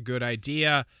think it a good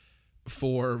idea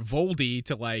for Voldy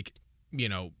to, like, you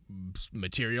know,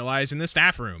 materialize in the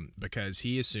staff room because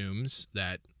he assumes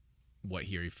that what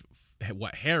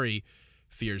Harry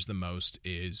fears the most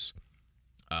is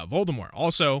Voldemort.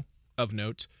 Also, of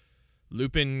note,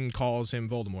 Lupin calls him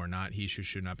Voldemort, not he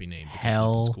should not be named. Because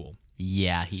Hell Lupin's cool.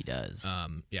 Yeah, he does.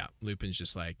 Yeah, Lupin's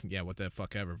just like, yeah, what the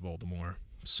fuck ever, Voldemort.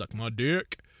 Suck my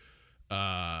dick.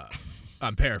 I'm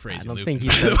paraphrasing. I don't Lupin, think he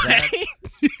by the says that. way.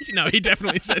 No, he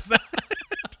definitely says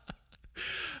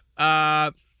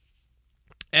that.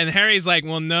 And Harry's like,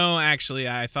 well, no, actually,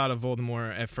 I thought of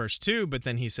Voldemort at first too, but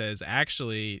then he says,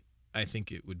 actually, I think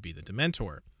it would be the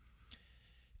Dementor.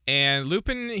 And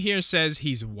Lupin here says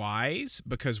he's wise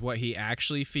because what he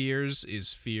actually fears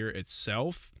is fear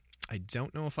itself. I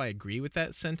don't know if I agree with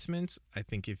that sentiment. I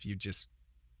think if you just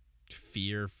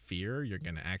fear, you're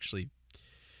going to actually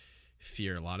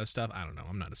fear a lot of stuff. I don't know.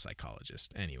 I'm not a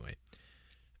psychologist. Anyway.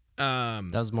 That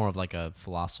was more of like a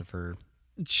philosopher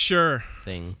Sure.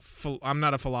 thing. I'm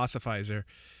not a philosophizer.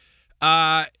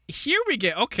 Here we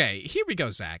go,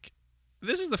 Zach.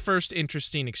 This is the first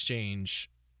interesting exchange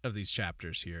of these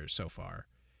chapters here so far.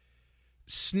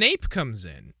 Snape comes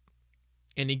in,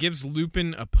 and he gives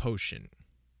Lupin a potion.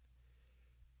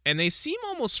 And they seem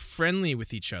almost friendly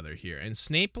with each other here. And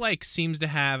Snape, like, seems to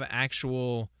have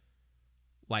actual,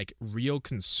 like, real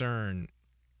concern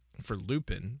for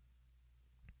Lupin.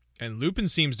 And Lupin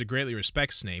seems to greatly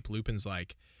respect Snape. Lupin's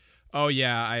like, oh,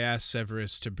 yeah, I asked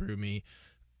Severus to brew me.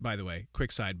 By the way, quick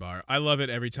sidebar. I love it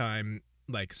every time,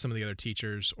 like, some of the other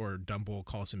teachers or Dumble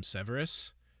calls him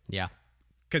Severus. Yeah.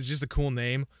 Because it's just a cool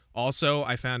name. Also,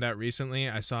 I found out recently,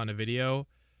 I saw in a video,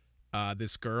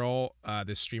 this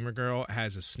streamer girl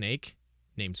has a snake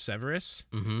named Severus.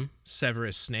 Mm-hmm.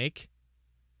 Severus Snake,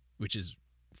 which is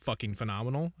fucking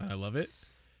phenomenal. I love it.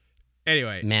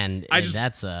 Anyway. Man,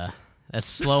 that's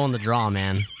slow on the draw,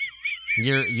 man.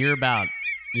 You're about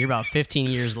 15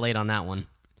 years late on that one.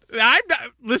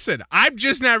 Listen, I'm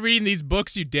just not reading these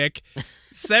books, you dick.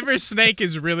 Severus Snake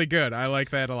is really good. I like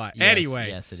that a lot. Yes, Anyway.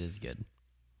 Yes, it is good.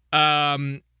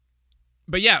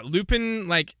 But yeah, Lupin,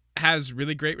 like, has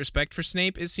really great respect for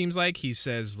Snape, it seems like. He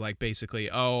says, like, basically,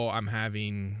 oh, I'm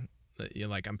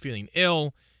feeling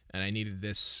ill, and I needed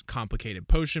this complicated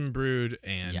potion brewed,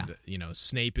 and,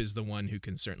 Snape is the one who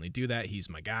can certainly do that. He's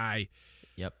my guy.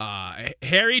 Yep.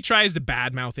 Harry tries to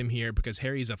badmouth him here because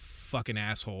Harry's a fucking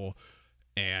asshole,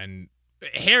 and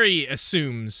Harry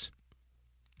assumes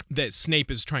that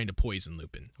Snape is trying to poison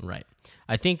Lupin. Right.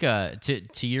 I think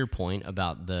to your point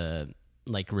about the,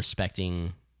 like,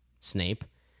 respecting Snape,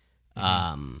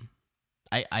 I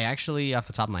actually, off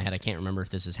the top of my head, I can't remember if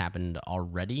this has happened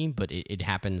already, but it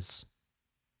happens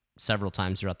several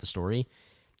times throughout the story,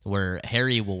 where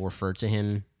Harry will refer to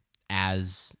him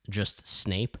as just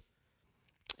Snape,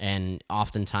 and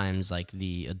oftentimes like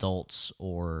the adults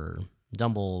or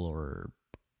Dumble or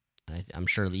I'm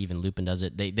sure even Lupin does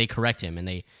it. They correct him and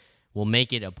they will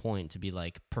make it a point to be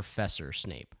like Professor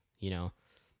Snape.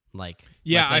 Like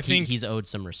Yeah, like I think he's owed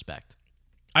some respect.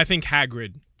 I think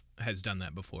Hagrid has done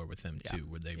that before with him too,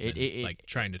 where they've been like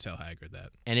trying to tell Hagrid that,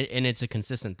 and it's a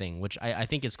consistent thing, which I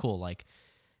think is cool. Like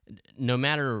no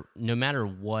matter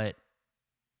what,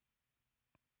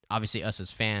 obviously us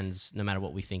as fans, no matter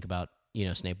what we think about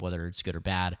Snape, whether it's good or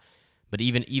bad, but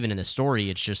even in the story,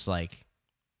 it's just like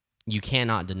you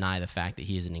cannot deny the fact that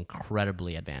he is an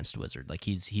incredibly advanced wizard. Like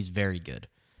he's very good.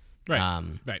 Right.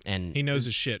 Right. And he knows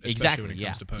his shit, especially when it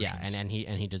comes to potions. Yeah, and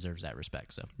he deserves that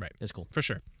respect. So right. It's cool. For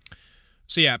sure.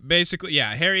 So yeah, basically,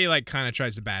 yeah, Harry like kind of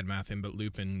tries to badmouth him, but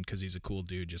Lupin, because he's a cool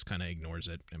dude, just kind of ignores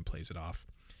it and plays it off.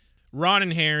 Ron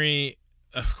and Harry,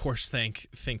 of course, think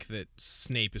that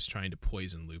Snape is trying to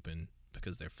poison Lupin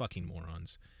because they're fucking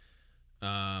morons.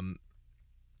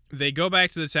 They go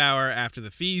back to the tower after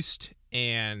the feast,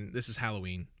 and this is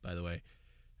Halloween, by the way.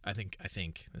 I think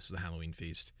this is the Halloween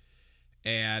feast.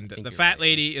 And the fat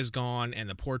lady is gone, and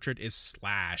the portrait is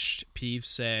slashed. Peeves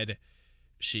said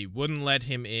she wouldn't let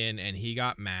him in, and he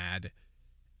got mad.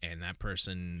 And that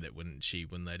person that she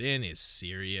wouldn't let in is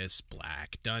Sirius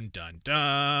Black. Dun, dun,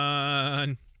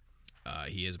 dun.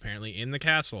 He is apparently in the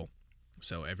castle.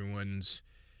 So everyone's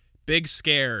big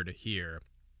scared here.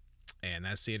 And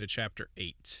that's the end of Chapter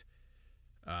 8.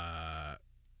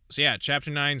 So yeah,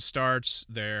 Chapter 9 starts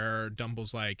there.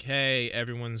 Dumble's like, hey,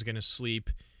 everyone's going to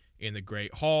sleep in the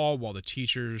Great Hall while the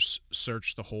teachers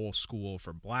search the whole school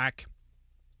for Black.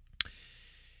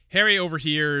 Harry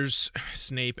overhears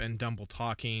Snape and Dumble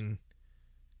talking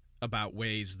about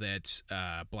ways that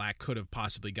Black could have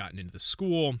possibly gotten into the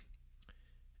school.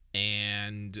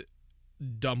 And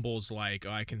Dumble's like,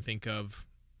 I can think of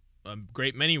a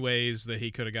great many ways that he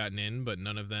could have gotten in, but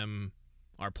none of them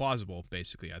are plausible,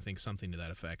 basically. I think something to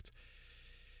that effect.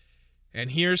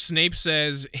 And here Snape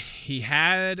says he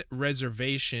had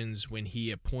reservations when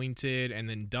he appointed, and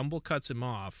then Dumble cuts him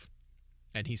off,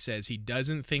 and he says he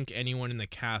doesn't think anyone in the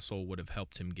castle would have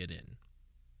helped him get in.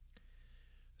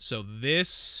 So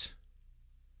this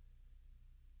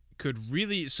could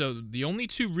really... So the only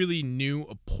two really new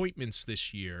appointments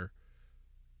this year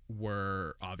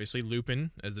were obviously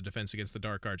Lupin as the Defense Against the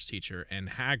Dark Arts teacher,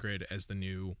 and Hagrid as the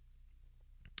new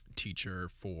teacher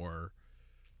for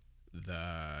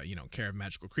the care of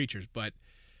magical creatures. But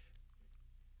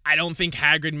I don't think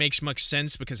Hagrid makes much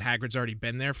sense because Hagrid's already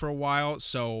been there for a while.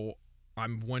 So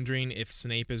I'm wondering if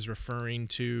Snape is referring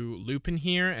to Lupin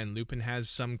here, and Lupin has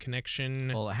some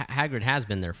connection. Well, Hagrid has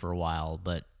been there for a while,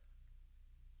 but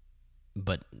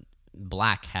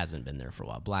Black hasn't been there for a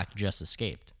while. Black just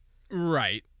escaped.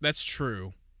 Right, that's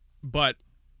true. But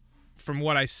from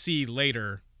what I see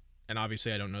later, and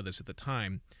obviously I don't know this at the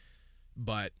time,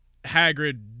 but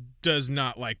Hagrid does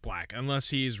not like Black unless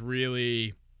he's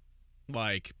really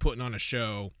like putting on a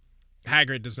show.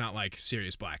 Hagrid does not like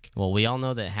Sirius Black. Well, we all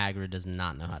know that Hagrid does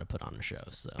not know how to put on a show.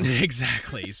 So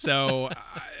exactly. So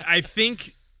I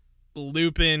think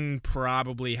Lupin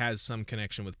probably has some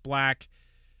connection with Black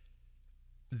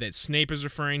that Snape is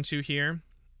referring to here.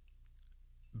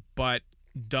 But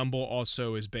Dumble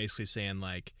also is basically saying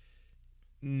like,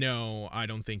 no, I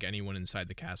don't think anyone inside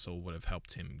the castle would have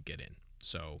helped him get in.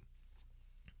 So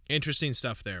interesting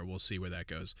stuff there. We'll see where that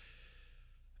goes.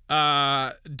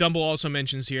 Dumble also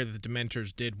mentions here that the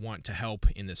Dementors did want to help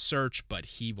in the search, but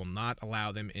he will not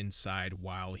allow them inside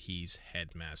while he's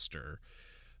headmaster,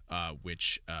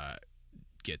 which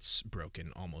gets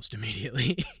broken almost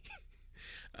immediately,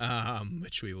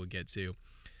 which we will get to.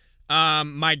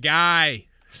 My guy,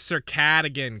 Sir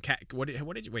Cadogan. What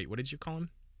did you call him?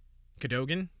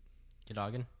 Cadogan?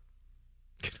 Cadogan.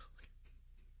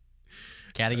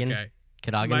 Cadogan. Okay.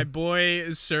 Cadogan. My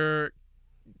boy, Sir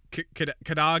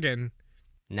Cadogan.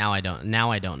 Now I don't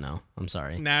know. I'm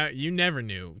sorry. Now you never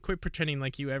knew. Quit pretending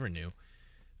like you ever knew.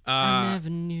 I never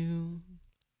knew.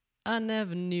 I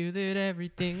never knew that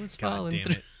everything was falling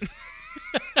through. It.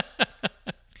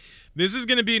 This is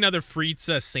going to be another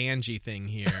Frieza Sanji thing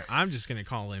here. I'm just going to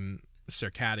call him Sir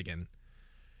Cadogan.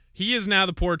 He is now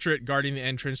the portrait guarding the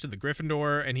entrance to the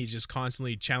Gryffindor, and he's just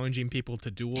constantly challenging people to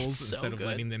duels instead of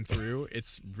letting them through.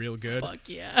 It's real good. Fuck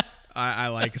yeah. I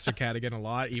like Sir Cadogan a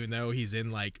lot, even though he's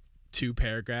in like 2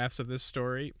 paragraphs of this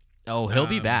story. Oh, he'll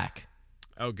be back.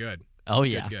 Oh, good. Oh,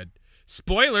 yeah. Good.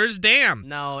 Spoilers, damn.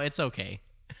 No, it's okay.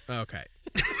 Okay.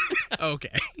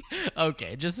 Okay.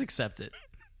 Okay, just accept it.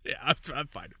 Yeah, I'm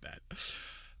fine with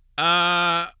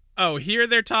that. Here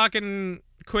they're talking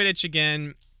Quidditch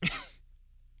again.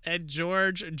 And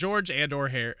George and or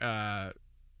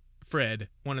Fred,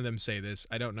 one of them say this.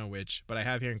 I don't know which, but I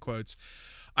have here in quotes.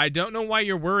 I don't know why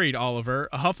you're worried, Oliver.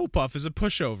 A Hufflepuff is a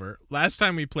pushover. Last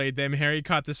time we played them, Harry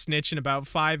caught the snitch in about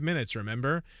 5 minutes,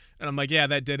 remember? And I'm like, yeah,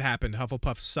 that did happen.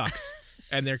 Hufflepuff sucks.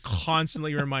 And they're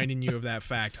constantly reminding you of that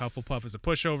fact. Hufflepuff is a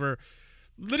pushover.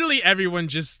 Literally everyone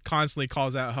just constantly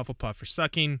calls out Hufflepuff for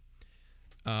sucking.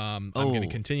 I'm going to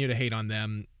continue to hate on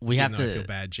them. We have to. I feel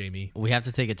bad, Jamie. We have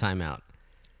to take a timeout.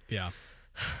 Yeah.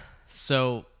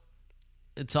 So,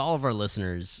 to all of our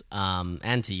listeners,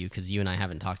 and to you, because you and I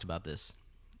haven't talked about this.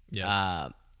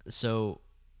 Yes. So,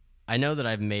 I know that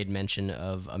I've made mention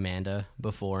of Amanda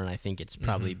before, and I think it's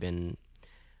probably been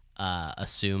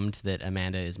assumed that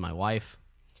Amanda is my wife.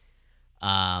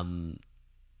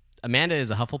 Amanda is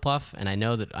a Hufflepuff, and I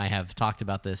know that I have talked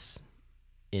about this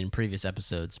in previous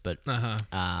episodes, but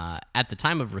at the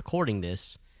time of recording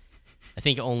this, I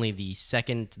think only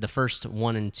the first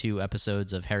 1 and 2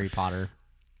 episodes of Harry Potter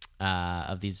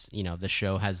of these, the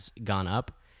show has gone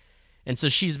up. And so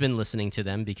she's been listening to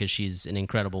them because she's an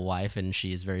incredible wife and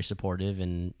she is very supportive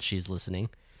and she's listening.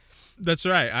 That's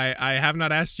right. I have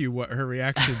not asked you what her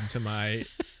reaction to my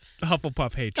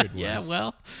Hufflepuff hatred was. Yeah,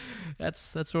 well,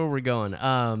 that's where we're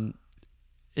going.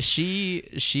 She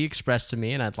expressed to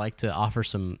me, and I'd like to offer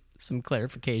some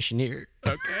clarification here.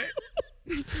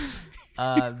 Okay.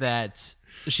 That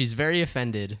she's very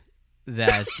offended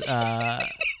that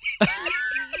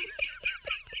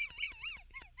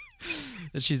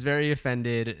that she's very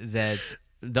offended that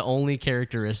the only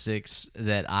characteristics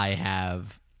that I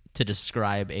have to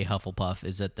describe a Hufflepuff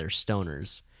is that they're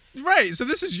stoners. Right, so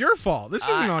this is your fault. This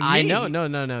isn't on me. I know,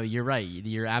 no. You're right.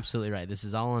 You're absolutely right. This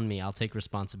is all on me. I'll take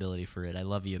responsibility for it. I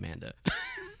love you, Amanda.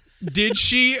 Did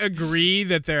she agree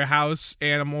that their house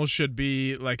animal should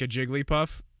be like a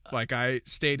Jigglypuff, like I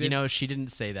stated? She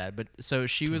didn't say that, but so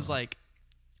she was like,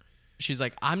 she's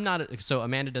like, I'm not. So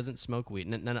Amanda doesn't smoke weed.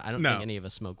 No, I don't think any of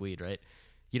us smoke weed, right?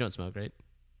 You don't smoke, right?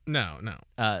 No.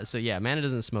 So yeah, Amanda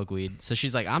doesn't smoke weed. So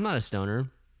she's like, I'm not a stoner,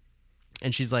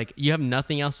 and she's like, you have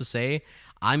nothing else to say.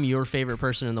 I'm your favorite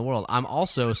person in the world. I'm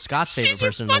also Scott's favorite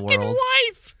person in the world.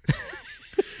 Wife.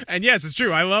 And yes, it's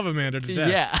true. I love Amanda to death.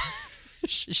 Yeah.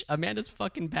 Amanda's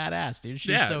fucking badass, dude.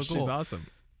 She's so cool. She's awesome.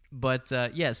 But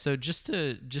so just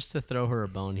to throw her a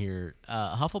bone here,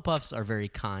 Hufflepuffs are very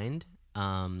kind.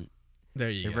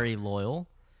 They're very loyal.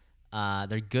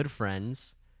 They're good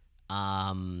friends.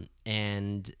 And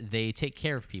they take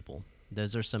care of people.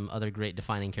 Those are some other great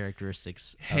defining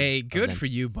characteristics. Hey, good for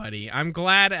you, buddy. I'm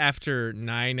glad after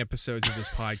 9 episodes of this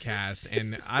podcast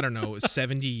and,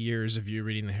 70 years of you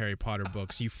reading the Harry Potter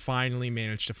books, you finally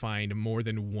managed to find more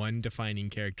than one defining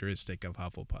characteristic of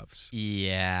Hufflepuffs.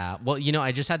 Yeah. Well,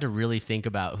 I just had to really think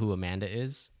about who Amanda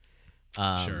is.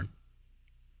 Sure.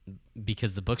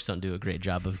 Because the books don't do a great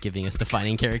job of giving us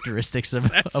defining characteristics of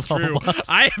That's true. Hufflepuffs.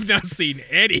 I have not seen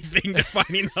anything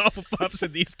defining Hufflepuffs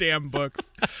in these damn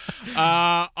books.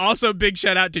 Also, big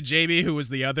shout out to Jamie, who was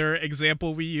the other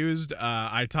example we used.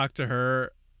 I talked to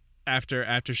her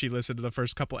after she listened to the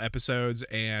first couple episodes,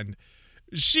 and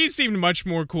she seemed much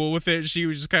more cool with it. She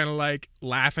was just kind of like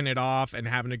laughing it off and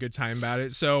having a good time about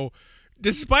it. So,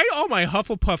 despite all my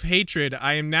Hufflepuff hatred,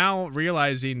 I am now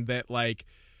realizing that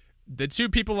the 2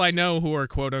 people I know who are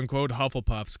quote-unquote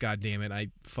Hufflepuffs, goddammit, I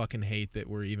fucking hate that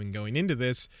we're even going into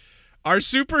this, are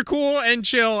super cool and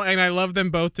chill, and I love them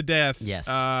both to death. Yes,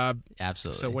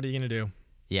 absolutely. So what are you going to do?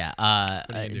 Yeah,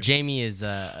 Jamie is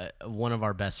one of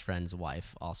our best friends'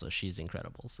 wife also. She's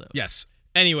incredible. So yes.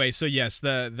 Anyway, so yes,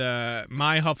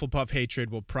 my Hufflepuff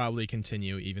hatred will probably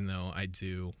continue, even though I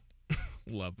do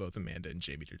love both Amanda and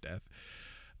Jamie to death.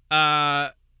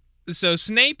 So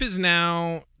Snape is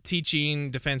now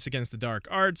teaching Defense Against the Dark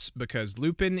Arts because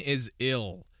Lupin is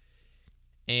ill.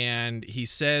 And he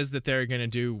says that they're going to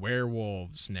do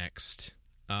werewolves next.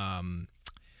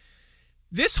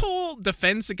 This whole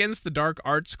Defense Against the Dark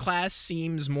Arts class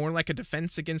seems more like a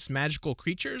Defense Against Magical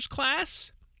Creatures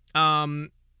class. All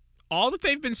that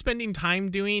they've been spending time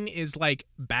doing is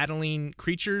battling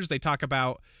creatures. They talk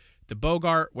about the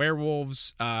Bogart,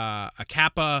 werewolves, a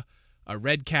Kappa, a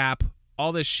red cap,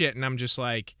 all this shit. And I'm just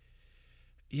like,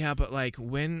 yeah, but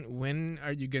when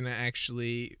are you gonna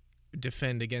actually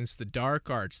defend against the dark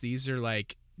arts? These are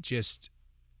just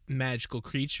magical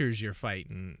creatures you're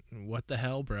fighting. What the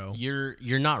hell, bro?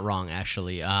 You're not wrong,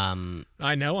 actually. I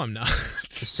know I'm not.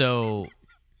 So,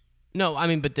 no, I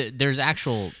mean, but there's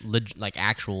actual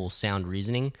sound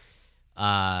reasoning.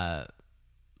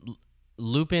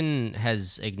 Lupin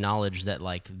has acknowledged that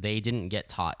they didn't get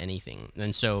taught anything,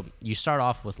 and so you start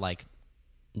off with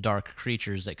dark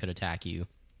creatures that could attack you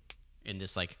in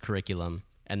this curriculum,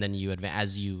 and then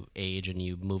as you age and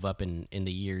you move up in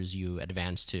the years, you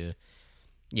advance to,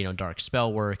 dark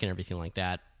spell work and everything like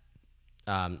that.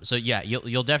 So yeah,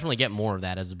 you'll definitely get more of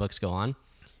that as the books go on.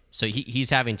 So he's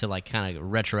having to like kind of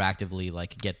retroactively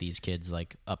like get these kids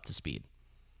like up to speed,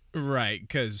 right?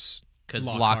 Because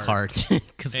Lockhart,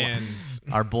 because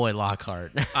our boy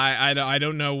Lockhart. I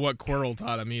don't know what Quirrell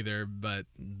taught him either, but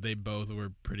they both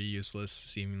were pretty useless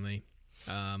seemingly.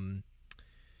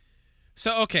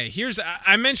 So okay,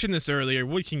 I mentioned this earlier.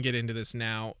 We can get into this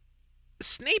now.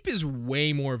 Snape is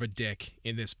way more of a dick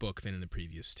in this book than in the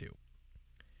previous two.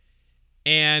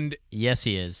 And yes,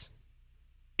 he is.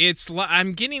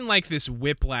 I'm getting like this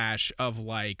whiplash of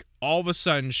like all of a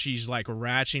sudden she's like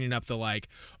ratcheting up the like,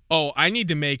 oh, I need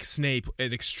to make Snape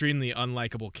an extremely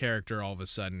unlikable character all of a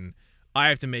sudden. I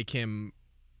have to make him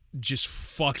just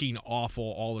fucking awful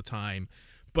all the time.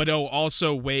 But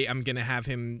also wait, I'm going to have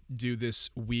him do this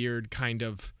weird kind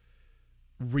of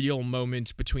real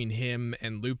moment between him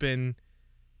and Lupin.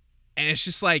 And it's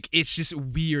just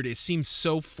weird. It seems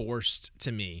so forced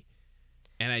to me.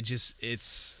 And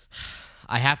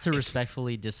I have to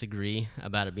respectfully disagree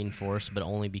about it being forced, but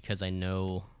only because I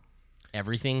know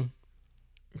everything.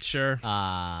 Sure.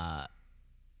 But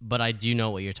I do know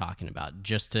what you're talking about.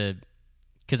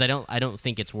 Because I don't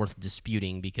think it's worth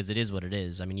disputing because it is what it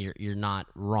is. I mean, you're not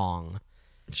wrong.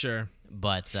 Sure.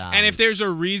 But and if there's a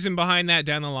reason behind that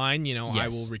down the line, yes. I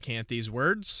will recant these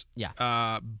words.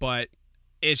 Yeah. But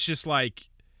it's just like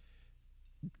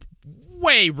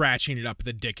way ratcheting it up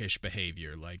the dickish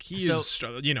behavior. Like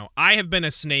I have been a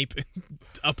Snape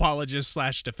apologist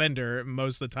 / defender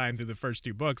most of the time through the first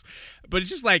two books, but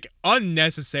it's just like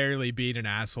unnecessarily being an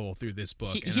asshole through this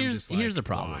book. Here's the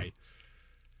problem.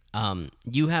 Why?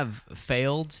 You have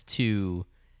failed to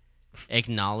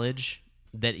acknowledge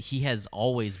that he has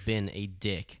always been a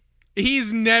dick.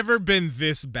 He's never been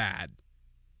this bad.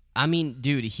 I mean,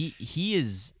 dude, he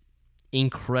is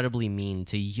incredibly mean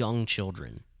to young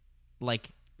children. Like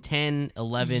 10,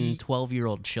 11,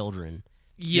 12-year-old children.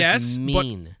 Yes, just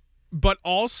mean. But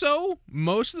also,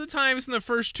 most of the times in the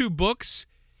first two books,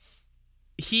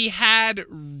 he had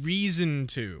reason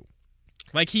to.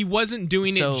 Like, he wasn't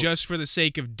doing it just for the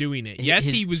sake of doing it. Yes,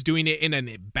 he was doing it in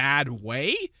a bad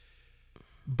way,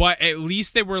 but at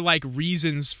least there were, like,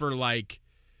 reasons for, like,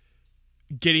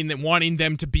 wanting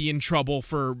them to be in trouble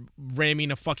for ramming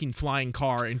a fucking flying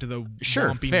car into the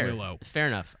Whomping Willow. Fair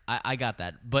enough. I got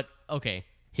that. But, okay,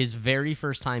 his very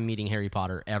first time meeting Harry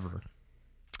Potter ever.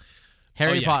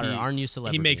 Harry Potter, our new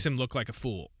celebrity. He makes him look like a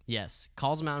fool. Yes.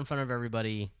 Calls him out in front of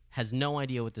everybody. Has no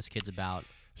idea what this kid's about.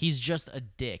 He's just a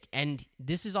dick. And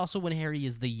this is also when Harry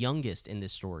is the youngest in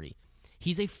this story.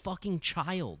 He's a fucking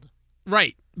child.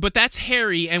 Right. But that's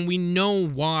Harry, and we know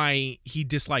why he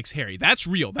dislikes Harry. That's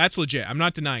real. That's legit. I'm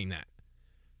not denying that.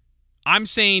 I'm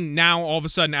saying now, all of a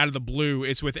sudden, out of the blue,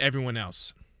 it's with everyone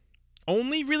else.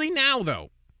 Only really now,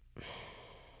 though.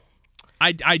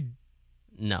 I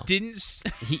no didn't.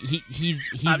 He's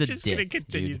I'm a just dick. Gonna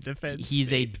continue dude. to defend. He's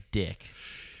Snape. a dick.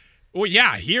 Well,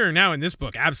 yeah, here now in this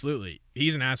book, absolutely,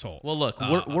 he's an asshole. Well, look,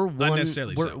 we're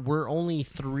unnecessarily so. We're only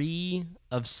 3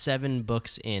 of 7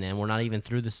 books in, and we're not even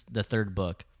through the third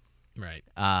book. Right.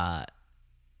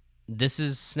 This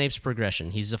is Snape's progression.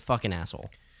 He's a fucking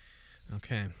asshole.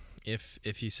 Okay,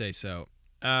 if you say so.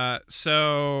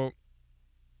 So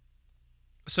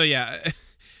yeah,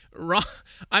 Ron.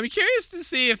 I'm curious to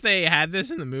see if they had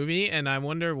this in the movie, and I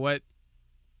wonder what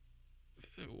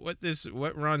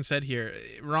Ron said here.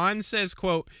 Ron says,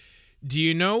 quote, "Do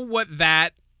you know what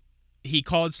that he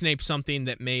called Snape something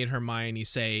that made Hermione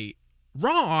say,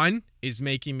 'Ron is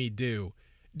making me do'?"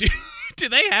 Do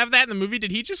they have that in the movie?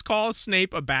 Did he just call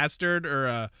Snape a bastard or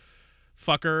a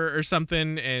fucker or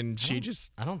something, and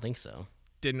I don't think so.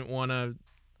 Didn't want to.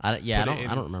 I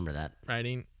don't remember that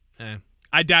Writing.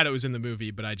 I doubt it was in the movie,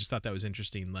 but I just thought that was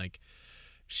interesting. Like,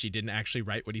 she didn't actually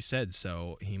write what he said,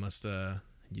 so he must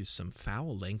use some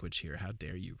foul language here. How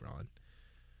dare you,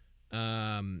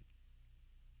 Ron?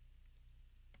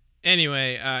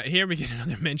 Anyway, here we get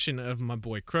another mention of my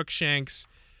boy Crookshanks.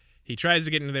 He tries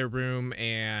to get into their room,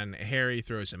 and Harry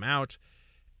throws him out.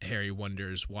 Harry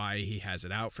wonders why he has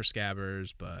it out for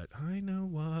Scabbers, but I know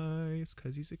why. It's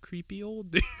because he's a creepy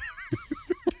old dude.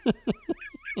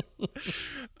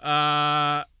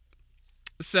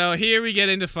 So here we get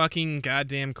into fucking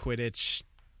goddamn Quidditch.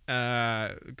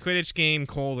 Quidditch game,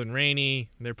 cold and rainy.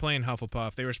 They're playing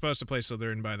Hufflepuff. They were supposed to play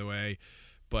Slytherin, by the way,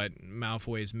 but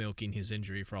Malfoy is milking his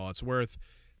injury for all it's worth.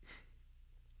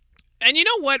 And you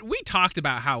know what? We talked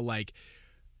about how, like,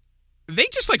 they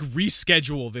just, like,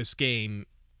 reschedule this game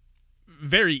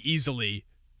very easily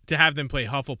to have them play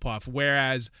Hufflepuff,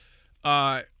 whereas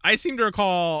I seem to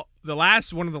recall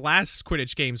one of the last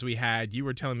Quidditch games we had, you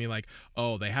were telling me like,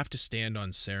 oh, they have to stand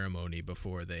on ceremony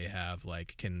before they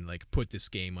can put this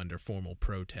game under formal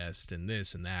protest and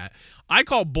this and that. I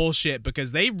call bullshit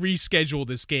because they reschedule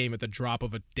this game at the drop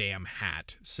of a damn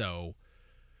hat. So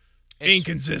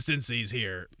inconsistencies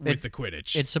here with the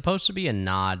Quidditch. It's supposed to be a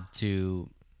nod to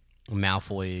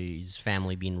Malfoy's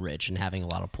family being rich and having a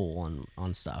lot of pull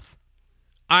on stuff.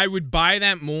 I would buy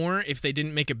that more if they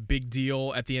didn't make a big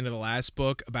deal at the end of the last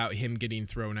book about him getting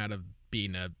thrown out of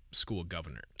being a school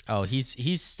governor. Oh,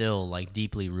 he's still like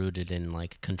deeply rooted in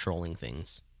like controlling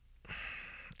things.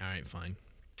 All right, fine.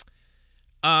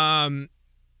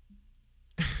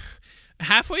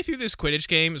 Halfway through this Quidditch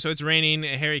game, so it's raining.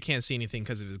 Harry can't see anything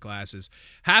because of his glasses.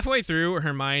 Halfway through,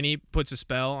 Hermione puts a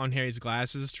spell on Harry's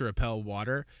glasses to repel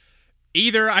water.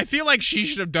 Either I feel like she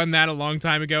should have done that a long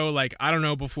time ago, like, I don't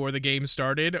know, before the game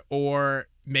started, or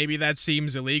maybe that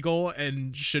seems illegal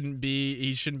and he shouldn't be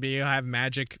able to have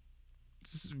magic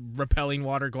repelling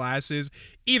water glasses.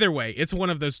 Either way, it's one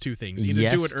of those two things. Either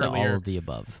yes do it earlier. To all of the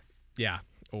above. Yeah,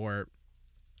 or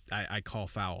I call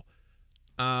foul.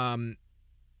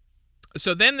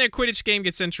 So then their Quidditch game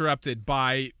gets interrupted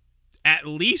by at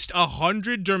least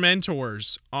 100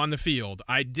 Dementors on the field.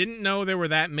 I didn't know there were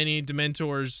that many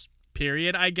Dementors,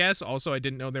 period, I guess. Also, I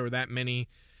didn't know there were that many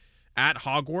at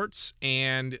Hogwarts,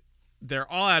 and they're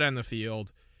all out on the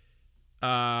field.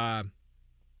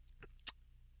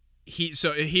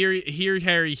 Here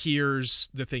Harry hears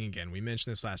the thing again. We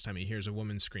mentioned this last time. He hears a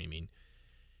woman screaming,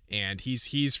 and he's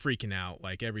freaking out.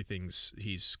 Like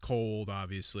he's cold,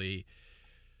 obviously.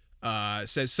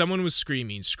 Says someone was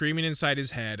screaming inside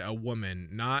his head. A woman,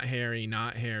 not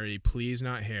Harry, please,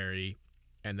 not Harry.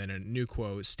 And then a new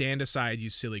quote: "Stand aside,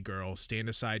 you silly girl. Stand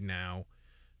aside now.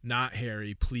 Not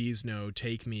Harry, please, no.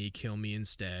 Take me, kill me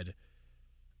instead."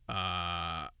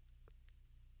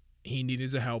 He needed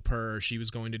to help her. She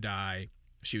was going to die.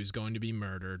 She was going to be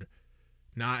murdered.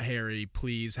 Not Harry,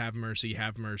 please, have mercy,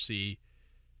 have mercy.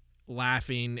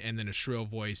 Laughing, and then a shrill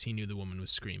voice. He knew the woman was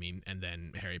screaming, and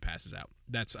then Harry passes out.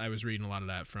 I was reading a lot of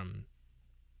that from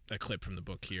a clip from the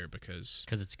book here because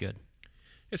it's good.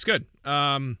 It's good.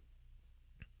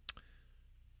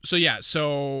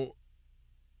 So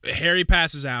Harry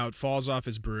passes out, falls off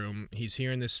his broom. He's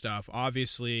hearing this stuff.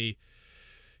 Obviously,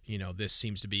 this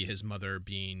seems to be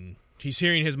he's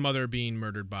hearing his mother being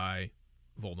murdered by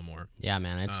Voldemort. Yeah,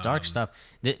 man, it's dark stuff.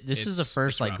 This is the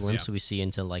first like rough, glimpse we see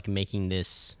into like making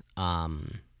this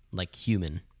like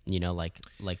human, like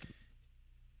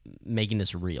making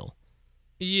this real.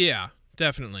 Yeah,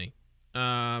 definitely.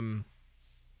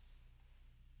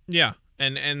 Yeah.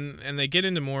 And they get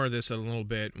into more of this a little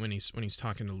bit when he's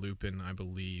talking to Lupin, I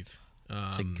believe.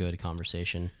 It's a good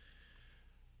conversation.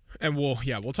 And we'll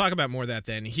talk about more of that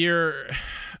then. Here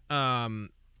all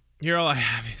I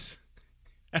have is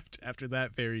after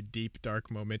that very deep, dark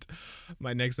moment,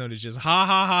 my next note is just ha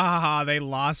ha ha ha ha. They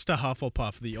lost to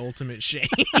Hufflepuff, the ultimate shame.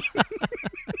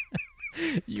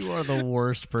 You are the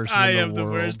worst person I in the am world.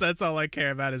 the worst. That's all I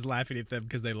care about is laughing at them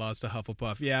because they lost to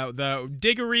Hufflepuff. Yeah, the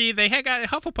Diggory,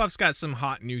 Hufflepuff's got some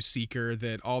hot new seeker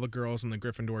that all the girls on the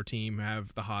Gryffindor team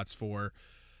have the hots for.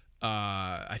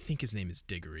 I think his name is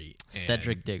Diggory.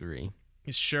 Cedric Diggory.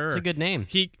 Sure. It's a good name.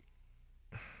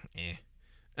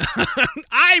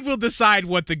 I will decide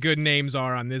what the good names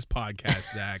are on this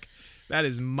podcast, Zach. That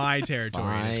is my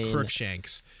territory. And it's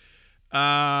Crookshanks.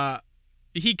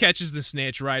 He catches the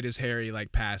snitch right as Harry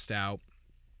passed out.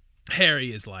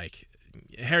 Harry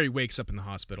wakes up in the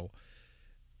hospital,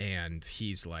 and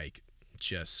he's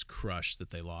just crushed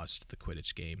that they lost the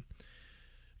Quidditch game.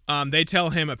 They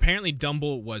tell him apparently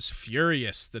Dumble was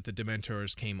furious that the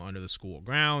Dementors came onto the school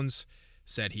grounds.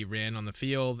 Said he ran on the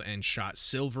field and shot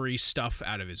silvery stuff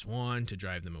out of his wand to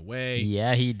drive them away.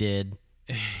 Yeah, he did.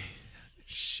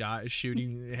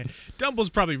 Shooting. Dumble's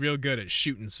probably real good at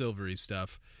shooting silvery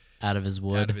stuff. Out of his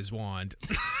wood. Out of his wand.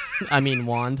 I mean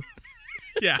wand.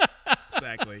 Yeah,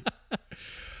 exactly.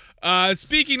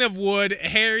 Speaking of wood,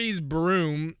 Harry's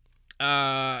broom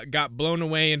got blown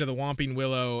away into the Whomping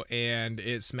Willow, and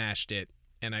it smashed it.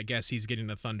 And I guess he's getting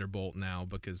a Thunderbolt now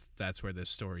because that's where this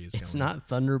story is going. It's not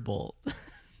Thunderbolt.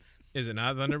 Is it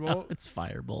not Thunderbolt? No, it's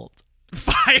Firebolt.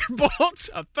 Firebolt?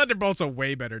 Thunderbolt's a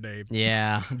way better name.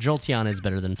 Yeah, Jolteon is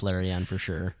better than Flareon for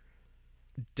sure.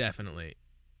 Definitely.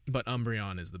 But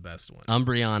Umbreon is the best one.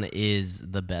 Umbreon is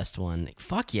the best one.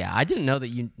 Fuck yeah. I didn't know that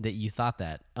you thought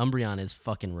that. Umbreon is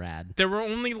fucking rad. There were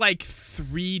only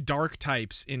 3 dark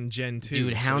types in Gen 2.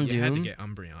 Dude, Houndoom. So you had to get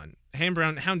Umbreon.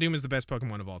 Houndoom is the best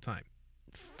Pokemon of all time.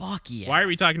 Fuck yeah. Why are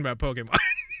we talking about Pokemon?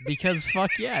 Because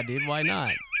fuck yeah, dude. Why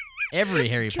not? Every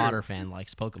Harry True. Potter fan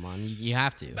likes Pokemon. You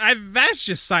have to. That's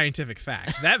just scientific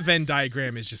fact. That Venn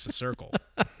diagram is just a circle.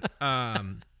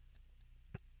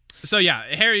 So yeah,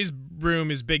 Harry's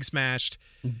room is big smashed.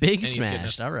 Big and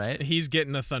smashed. All right. He's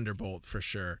getting a thunderbolt for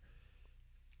sure.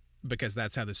 Because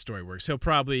that's how this story works. He'll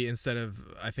probably, instead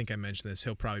of, I think I mentioned this,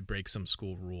 he'll probably break some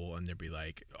school rule and they'll be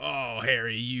like, "Oh,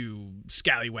 Harry, you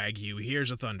scallywag, here's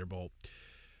a thunderbolt."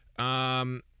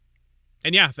 And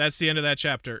yeah, that's the end of that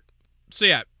chapter. So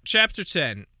yeah, chapter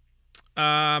 10.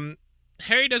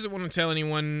 Harry doesn't want to tell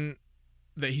anyone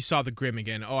that he saw the Grim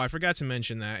again. Oh, I forgot to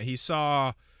mention that. He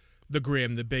saw the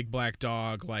Grim, the big black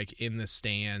dog, like in the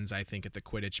stands, I think at the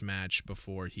Quidditch match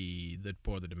before the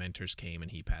Dementors came and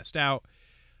he passed out.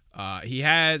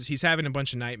 He's having a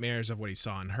bunch of nightmares of what he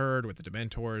saw and heard with the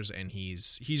Dementors, and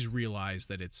he's realized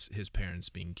that it's his parents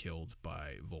being killed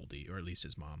by Voldy, or at least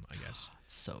his mom, I guess.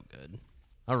 It's so good.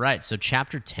 All right, so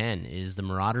chapter 10 is the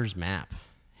Marauders map.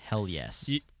 Hell yes.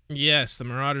 Yes, the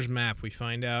Marauders map. We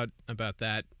find out about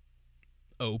that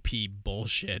OP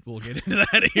bullshit. We'll get into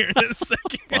that here in a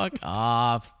second. Fuck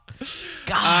off.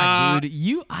 God,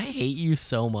 dude, I hate you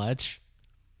so much.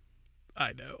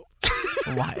 I know.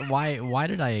 Why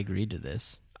did I agree to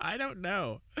this? I don't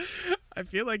know. I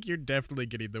feel like you're definitely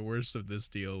getting the worst of this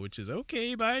deal, which is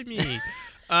okay by me.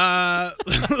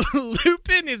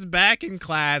 Lupin is back in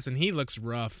class and he looks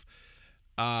rough.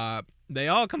 They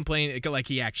all complain, like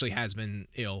he actually has been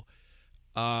ill.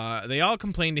 They all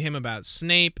complain to him about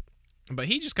Snape, but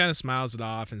he just kind of smiles it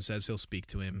off and says he'll speak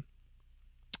to him.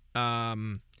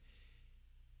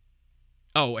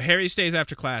 Harry stays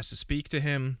after class to speak to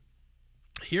him.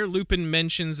 Here, Lupin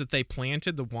mentions that they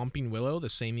planted the Whomping Willow the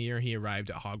same year he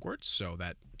arrived at Hogwarts, so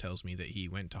that tells me that he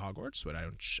went to Hogwarts, but I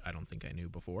don't think I knew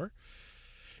before.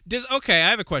 I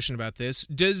have a question about this.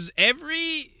 Does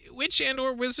every witch and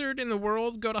or wizard in the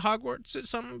world go to Hogwarts at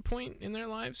some point in their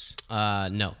lives?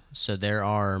 No. So there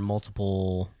are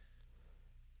multiple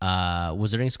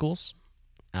wizarding schools.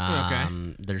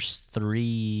 Okay. There's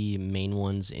 3 main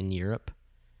ones in Europe.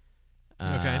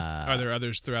 Okay. Are there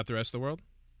others throughout the rest of the world?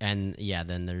 And yeah,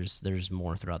 then there's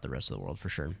more throughout the rest of the world for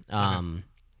sure. Okay.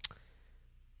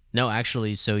 No,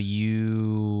 actually, so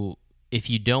if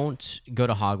you don't go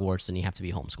to Hogwarts, then you have to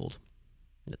be homeschooled.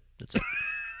 That's it.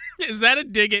 Is that a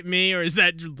dig at me, or is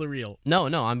that the real? No,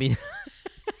 I'm being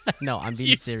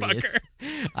You serious. fucker.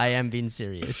 I am being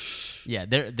serious. Yeah,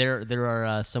 there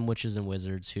are some witches and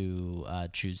wizards who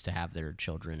choose to have their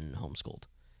children homeschooled.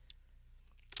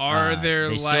 Are there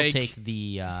they like still take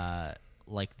the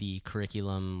the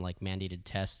curriculum, like mandated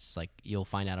tests, like you'll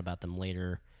find out about them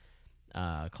later,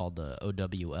 called the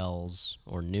OWLs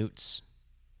or Newts.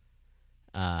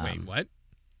 wait, what?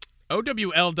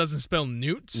 OWL doesn't spell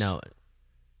newts? No,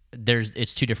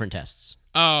 it's 2 different tests.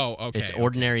 Oh, okay. It's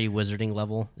ordinary wizarding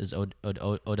level is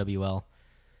OWL,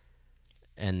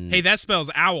 and Hey, that spells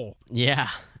owl. yeah,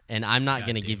 and I'm not God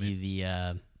gonna damn give it. you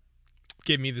the.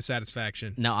 Give me the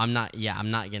satisfaction. No, I'm not. Yeah, I'm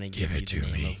not gonna give you it the to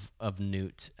name me. of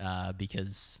Newt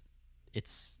because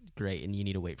it's great, and you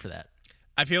need to wait for that.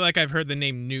 I feel like I've heard the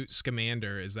name Newt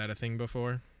Scamander. Is that a thing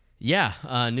before? Yeah,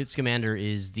 Newt Scamander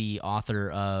is the author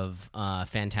of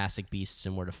Fantastic Beasts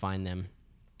and Where to Find Them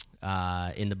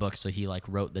in the book. So he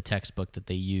wrote the textbook that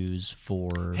they use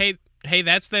for. Hey,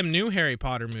 that's them new Harry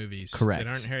Potter movies. Correct. That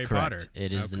aren't Harry Correct. Potter.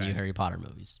 It is the Okay. new Harry Potter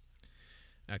movies.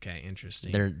 Okay,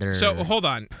 interesting. They're So hold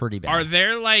on. pretty bad. Are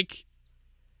there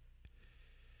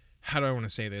how do I want to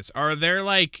say this? Are there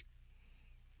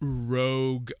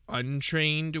rogue,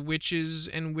 untrained witches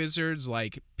and wizards,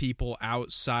 like people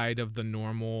outside of the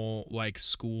normal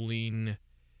schooling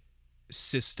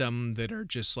system that are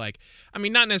just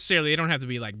not necessarily, they don't have to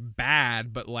be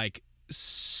bad, but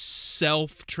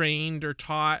self-trained or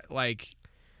taught,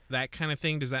 that kind of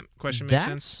thing? Does that question make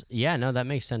sense? Yeah, no, that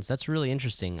makes sense. That's really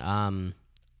interesting. I'm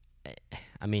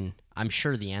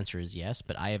sure the answer is yes,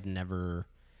 but I have never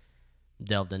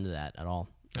delved into that at all.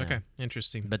 Okay,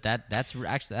 interesting. But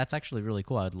that's actually really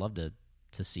cool. I would love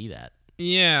to see that.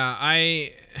 Yeah,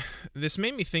 this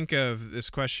made me think of this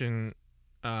question.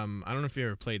 I don't know if you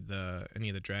ever played any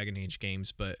of the Dragon Age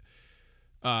games, but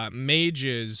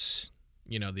mages,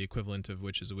 the equivalent of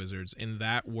witches and wizards in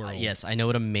that world. Yes, I know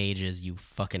what a mage is, you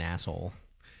fucking asshole.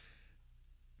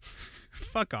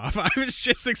 Fuck off. I was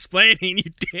just explaining,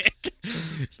 you dick.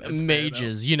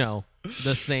 Mages,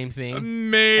 the same thing. A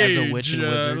mage, as a witch and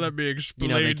wizard. Let me explain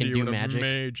they can to you do what magic. a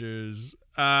mage is.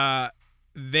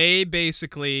 They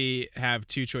basically have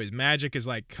 2 choices. Magic is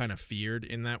kind of feared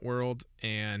in that world,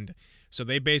 and so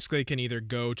they basically can either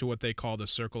go to what they call the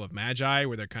Circle of Magi,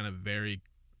 where they're kind of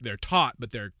they're taught,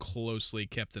 but they're closely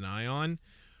kept an eye on,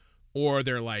 or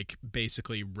they're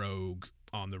basically rogue,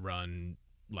 on the run,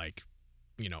 like,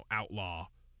 outlaw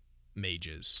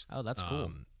mages. Oh, that's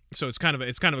cool. So it's kind of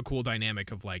a cool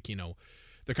dynamic of like,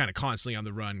 they're kind of constantly on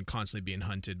the run, constantly being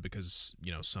hunted because,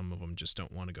 some of them just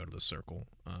don't want to go to the circle.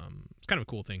 It's kind of a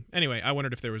cool thing. Anyway, I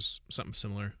wondered if there was something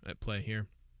similar at play here.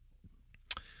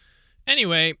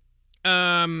 Anyway,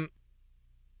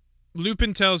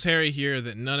 Lupin tells Harry here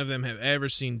that none of them have ever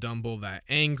seen Dumble that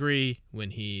angry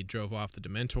when he drove off the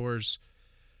Dementors.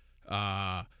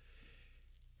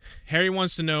 Harry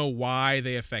wants to know why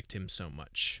they affect him so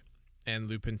much. And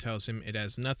Lupin tells him it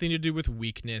has nothing to do with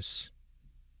weakness.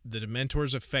 The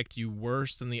Dementors affect you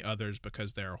worse than the others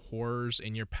because there are horrors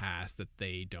in your past that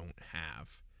they don't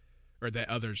have. Or that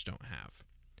others don't have.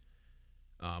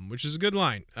 Which is a good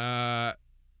line.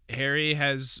 Harry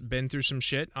has been through some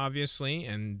shit, obviously,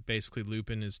 and basically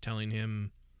Lupin is telling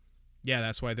him, yeah,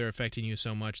 that's why they're affecting you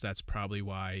so much. That's probably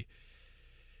why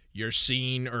you're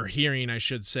seeing, or hearing, I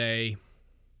should say,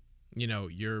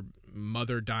 your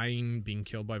mother dying, being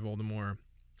killed by Voldemort.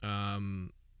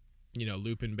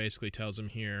 Lupin basically tells him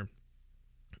here,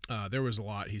 there was a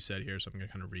lot he said here, so I'm going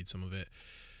to kind of read some of it.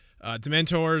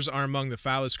 Dementors are among the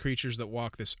foulest creatures that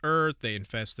walk this earth. They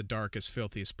infest the darkest,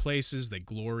 filthiest places. They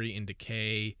glory in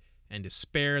decay and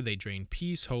despair. They drain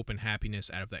peace, hope, and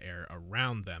happiness out of the air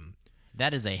around them.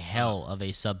 That is a hell of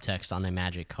a subtext on a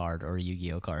Magic card or a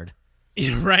Yu-Gi-Oh card.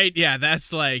 Right? Yeah,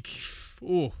 that's like,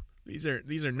 ooh, these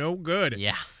are no good.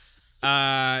 Yeah.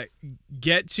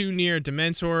 Get too near a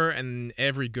Dementor, and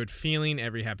every good feeling,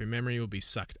 every happy memory will be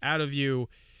sucked out of you.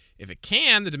 If it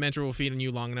can, the Dementor will feed on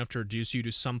you long enough to reduce you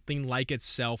to something like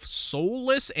itself,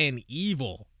 soulless and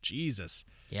evil. Jesus.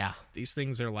 Yeah. These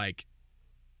things are, like,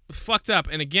 fucked up.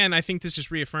 And again, I think this is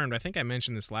reaffirmed. I think I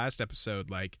mentioned this last episode.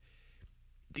 Like,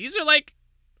 these are, like,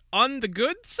 on the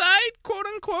good side, quote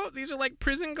unquote. These are, like,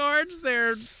 prison guards.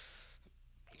 They're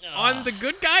on the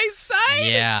good guys' side.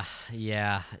 Yeah.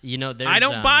 There's, I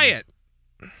don't buy it.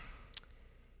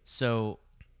 So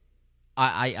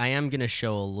I am going to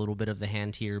show a little bit of the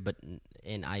hand here,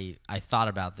 and I thought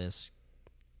about this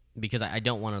because I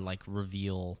don't want to, like,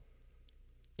 reveal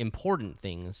important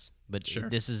things, but Sure.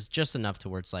 This is just enough to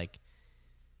where it's, like,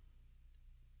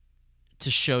 to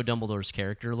show Dumbledore's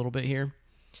character a little bit here,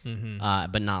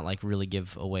 but not, like, really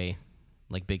give away,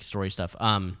 like, big story stuff.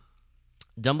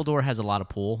 Dumbledore has a lot of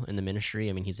pull in the Ministry.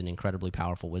 I mean, he's an incredibly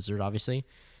powerful wizard, obviously.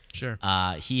 Sure.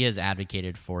 He has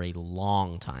advocated for a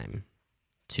long time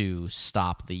to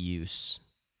stop the use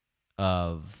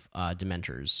of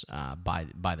Dementors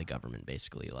by the government,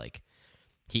 basically. Like,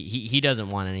 he doesn't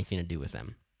want anything to do with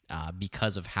them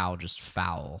because of how just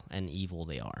foul and evil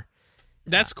they are.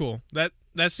 That's cool. That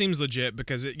seems legit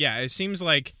because, it seems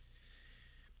like,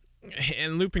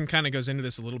 and Lupin kind of goes into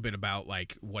this a little bit about,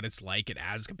 like, what it's like at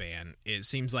Azkaban. It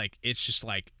seems like it's just,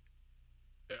 like,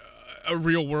 a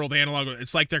real-world analog.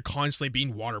 It's like they're constantly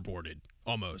being waterboarded,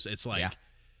 almost. It's like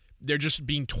they're just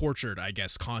being tortured, I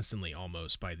guess, constantly,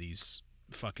 almost, by these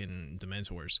fucking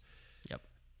Dementors. Yep.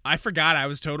 I forgot.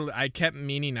 I kept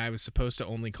meaning I was supposed to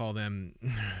only call them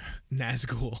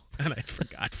Nazgul, and I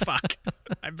forgot. Fuck.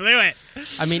 I blew it.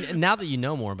 I mean, now that you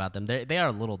know more about them, they are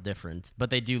a little different,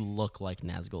 but they do look like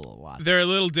Nazgul a lot. They're a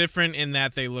little different in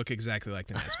that they look exactly like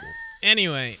the Nazgul.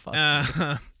 Anyway,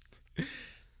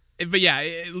 but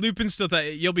yeah, Lupin still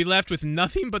thought you'll be left with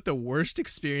nothing but the worst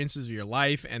experiences of your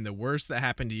life, and the worst that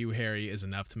happened to you, Harry, is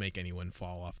enough to make anyone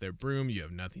fall off their broom. You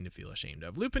have nothing to feel ashamed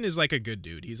of. Lupin is like a good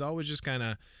dude. He's always just kind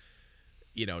of,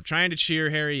 trying to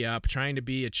cheer Harry up, trying to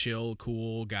be a chill,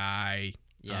 cool guy.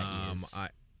 Yeah, he is.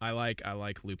 I like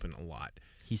Lupin a lot.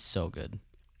 He's so good.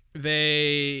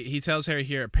 He tells Harry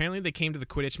here, apparently they came to the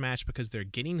Quidditch match because they're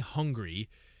getting hungry.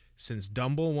 Since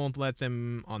Dumble won't let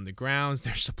them on the grounds,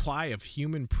 their supply of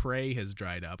human prey has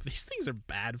dried up. These things are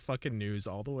bad fucking news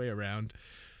all the way around.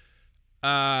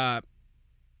 And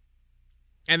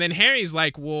then Harry's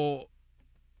like, well,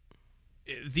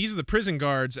 these are the prison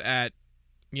guards at,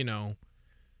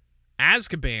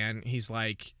 Azkaban. He's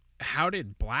like, how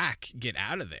did Black get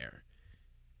out of there?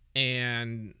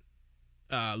 And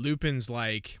Lupin's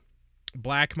like,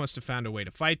 Black must have found a way to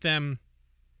fight them.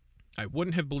 I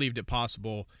wouldn't have believed it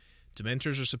possible.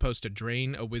 Dementors are supposed to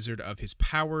drain a wizard of his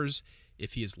powers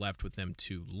if he is left with them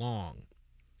too long.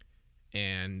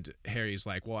 And Harry's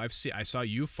like, well, I saw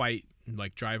you fight,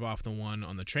 like, drive off the one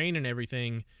on the train and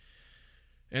everything.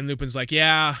 And Lupin's like,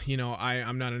 yeah,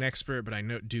 I'm not an expert, but I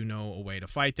do know a way to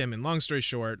fight them. And long story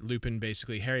short,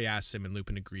 Harry asks him, and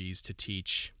Lupin agrees to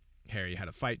teach Harry how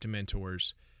to fight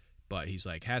Dementors. But he's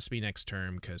like, has to be next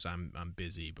term because I'm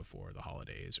busy before the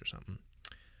holidays or something.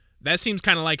 That seems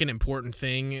kind of like an important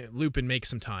thing. Lupin, make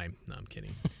some time. No, I'm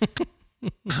kidding.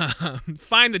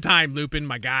 Find the time, Lupin,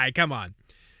 my guy. Come on.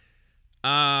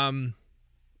 So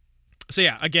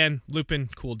yeah, again, Lupin,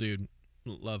 cool dude.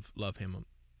 Love him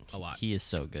a lot. He is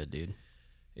so good, dude.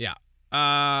 Yeah.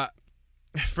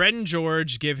 Fred and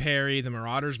George give Harry the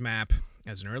Marauders map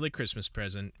as an early Christmas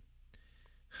present.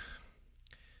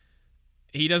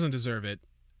 He doesn't deserve it.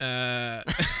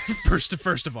 First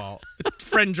of all,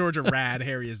 Fred and George are rad.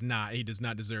 Harry is not. He does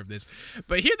not deserve this.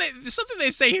 But here, something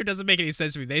they say here doesn't make any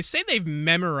sense to me. They say they've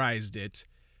memorized it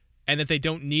and that they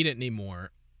don't need it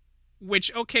anymore.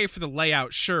 Which, okay, for the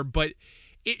layout, sure, but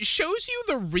it shows you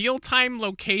the real-time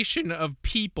location of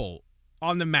people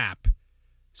on the map.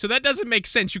 So that doesn't make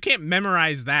sense. You can't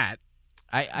memorize that.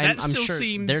 I'm still sure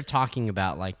seems... they're talking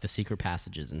about like the secret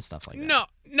passages and stuff like that.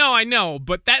 No, I know,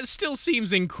 but that still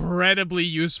seems incredibly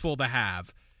useful to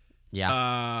have.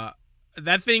 Yeah.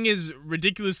 That thing is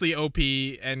ridiculously OP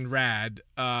and rad.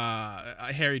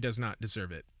 Harry does not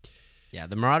deserve it. Yeah,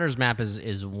 the Marauders map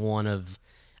is one of,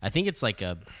 I think it's like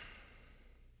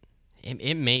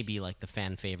it may be like the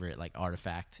fan favorite like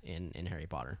artifact in Harry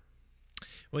Potter.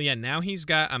 Well, yeah, now he's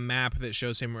got a map that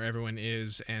shows him where everyone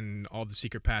is and all the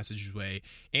secret passageway,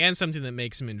 and something that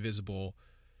makes him invisible.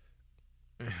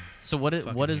 So what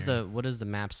does the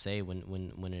map say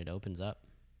when it opens up?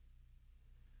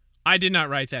 I did not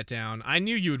write that down. I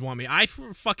knew you would want me. I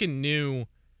fucking knew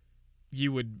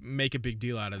you would make a big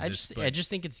deal out of this. I just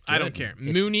think it's good. I don't care.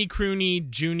 Mooney, Crooney,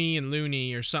 Junie, and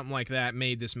Looney or something like that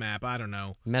made this map. I don't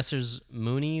know. Messrs.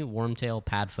 Mooney, Wormtail,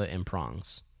 Padfoot, and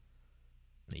Prongs.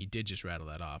 You did just rattle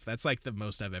that off. That's like the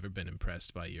most I've ever been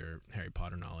impressed by your Harry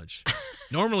Potter knowledge.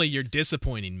 Normally, you're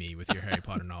disappointing me with your Harry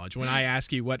Potter knowledge. When I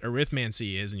ask you what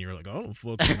arithmancy is, and you're like, "Oh,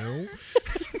 fuck, you know."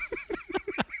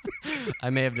 I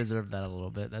may have deserved that a little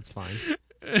bit. That's fine.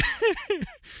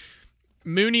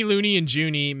 Mooney, Looney, and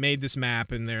Junie made this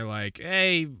map, and they're like,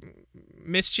 "Hey,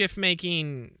 mischief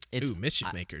making."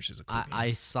 Mischief makers is a cool name.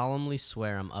 I solemnly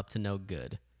swear I'm up to no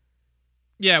good.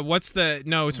 Yeah,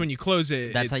 no, it's when you close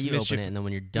it. That's how you open it, and then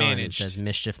when you're done, managed. It says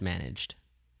mischief managed.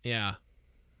 Yeah.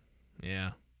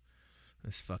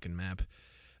 This fucking map.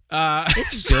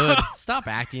 It's good. Stop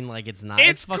acting like it's not.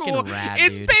 It's fucking cool. rad,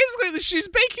 It's dude. she's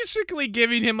basically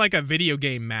giving him like a video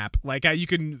game map, like how you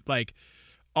can like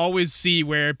always see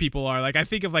where people are. Like I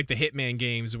think of like the Hitman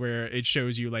games where it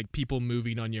shows you like people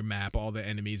moving on your map, all the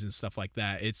enemies and stuff like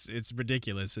that. It's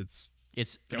ridiculous. It's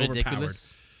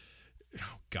ridiculous.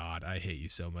 Oh God, I hate you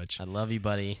so much. I love you,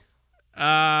 buddy.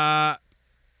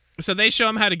 So they show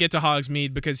him how to get to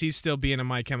Hogsmeade because he's still being a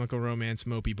My Chemical Romance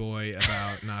mopey boy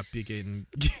about not being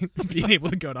able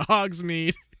to go to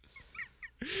Hogsmeade.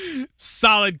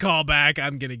 Solid callback.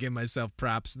 I'm gonna give myself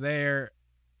props there.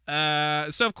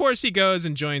 So of course he goes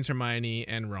and joins Hermione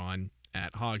and Ron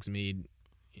at Hogsmeade,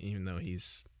 even though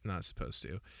he's not supposed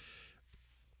to.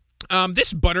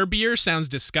 This butterbeer sounds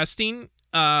disgusting.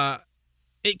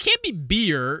 It can't be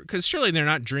beer, because surely they're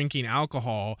not drinking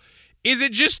alcohol. Is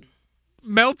it just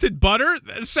melted butter?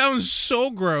 That sounds so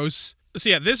gross. So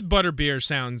yeah, this butterbeer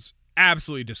sounds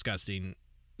absolutely disgusting,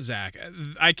 Zach.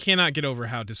 I cannot get over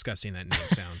how disgusting that name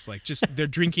sounds. Like, just, they're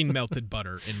drinking melted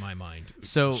butter in my mind.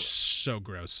 So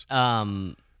gross.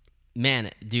 Man,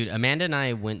 dude, Amanda and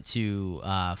I went to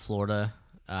Florida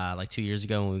like 2 years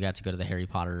ago when we got to go to the Harry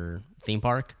Potter theme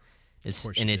park.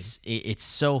 It's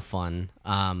so fun.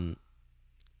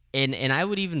 And I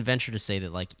would even venture to say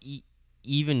that, like,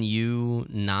 even you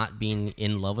not being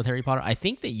in love with Harry Potter, I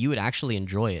think that you would actually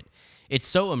enjoy it. It's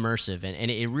so immersive, and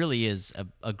it really is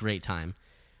a great time.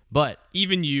 But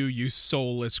even you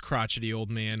soulless, crotchety old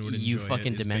man would enjoy it. You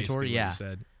fucking Dementor, yeah.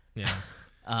 Said. Yeah.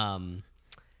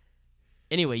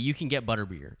 Anyway, you can get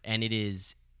butterbeer, and it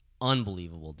is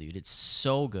unbelievable, dude. It's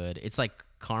so good. It's like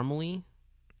caramely.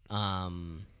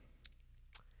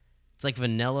 It's like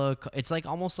vanilla. It's like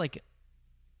almost like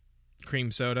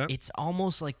cream soda. It's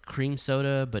almost like cream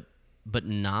soda, but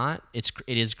not. It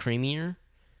is creamier.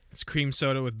 It's cream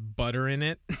soda with butter in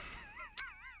it.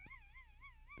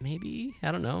 Maybe,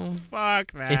 I don't know.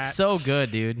 Fuck that. It's so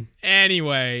good, dude.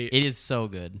 Anyway, it is so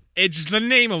good. It's just, the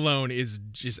name alone is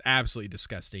just absolutely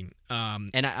disgusting.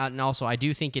 And also I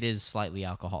do think it is slightly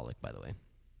alcoholic, by the way.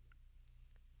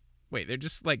 Wait, they're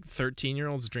just like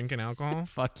 13-year-olds drinking alcohol?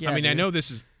 Fuck yeah. I mean, dude. I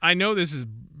know this is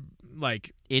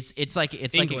like it's like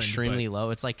England, extremely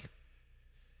low. It's like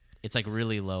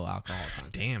really low alcohol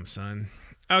content. Damn, son.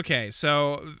 Okay,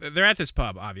 so they're at this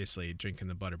pub, obviously, drinking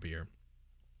the butterbeer.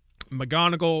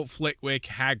 McGonagall, Flitwick,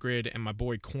 Hagrid, and my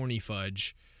boy Corny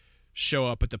Fudge show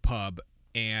up at the pub,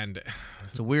 and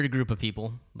it's a weird group of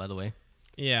people, by the way.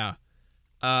 Yeah,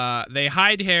 they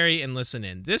hide Harry and listen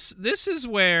in. This is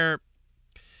where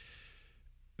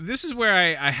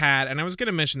I had, and I was going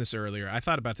to mention this earlier. I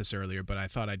thought about this earlier, but I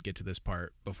thought I'd get to this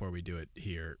part before we do it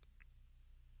here.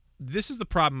 this is the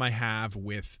problem I have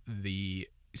with the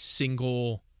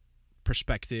single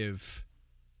perspective,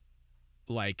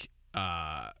 like,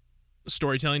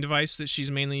 storytelling device that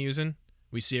she's mainly using.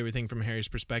 We see everything from Harry's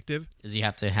perspective. Does he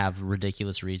have to have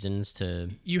ridiculous reasons to...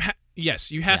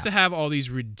 Yes, you have to have all these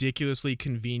ridiculously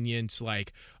convenient,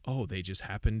 like, oh, they just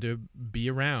happened to be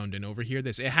around and overhear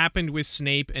this. It happened with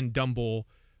Snape and Dumble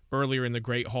earlier in the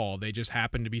Great Hall. They just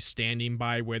happened to be standing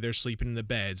by where they're sleeping in the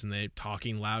beds, and they're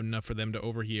talking loud enough for them to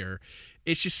overhear.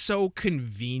 It's just so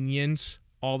convenient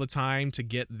all the time to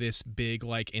get this big,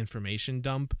 like, information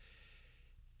dump.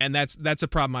 And that's a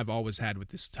problem I've always had with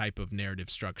this type of narrative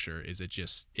structure, is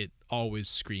it always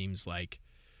screams like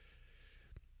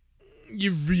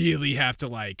you really have to,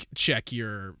 like, check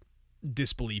your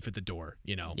disbelief at the door,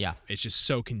 you know? Yeah. It's just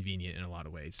so convenient in a lot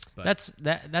of ways. But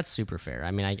That's super fair. I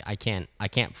mean, I can't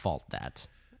fault that.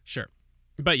 Sure.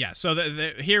 But yeah, so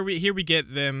here we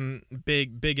get them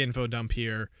big info dump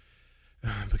here,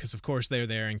 because of course they're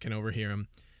there and can overhear him.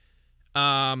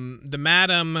 The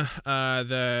madam,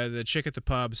 the chick at the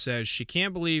pub, says she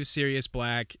can't believe Sirius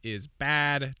Black is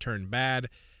turned bad,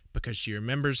 because she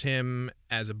remembers him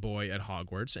as a boy at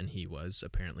Hogwarts, and he was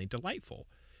apparently delightful.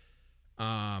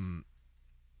 And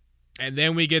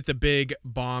then we get the big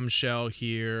bombshell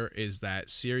here, is that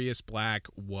Sirius Black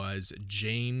was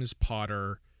James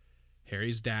Potter,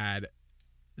 Harry's dad,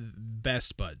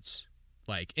 best buds,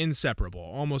 like inseparable,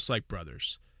 almost like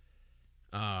brothers.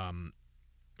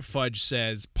 Fudge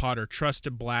says Potter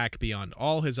trusted Black beyond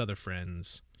all his other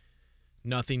friends.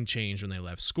 Nothing changed when they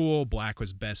left school. Black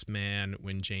was best man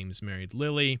when James married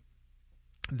Lily.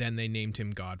 Then they named him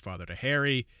godfather to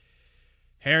Harry.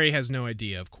 Harry has no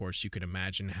idea. Of course, you could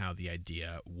imagine how the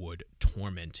idea would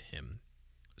torment him.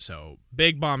 So,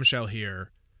 big bombshell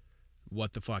here.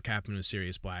 What the fuck happened to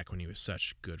Sirius Black when he was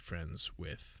such good friends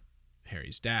with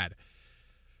Harry's dad?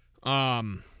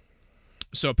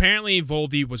 So apparently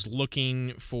Voldy was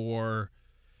looking for...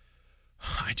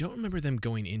 I don't remember them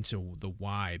going into the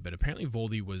why, but apparently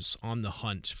Voldy was on the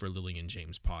hunt for Lily and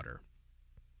James Potter.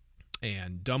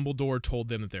 And Dumbledore told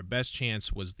them that their best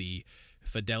chance was the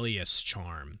Fidelius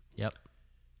charm. Yep.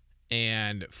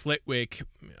 And Flitwick,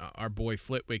 our boy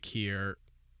Flitwick here,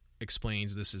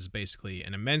 explains this is basically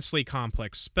an immensely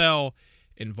complex spell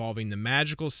involving the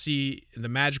magical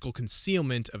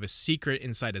concealment of a secret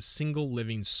inside a single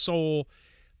living soul.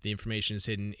 The information is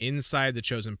hidden inside the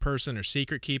chosen person or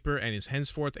secret keeper and is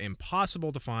henceforth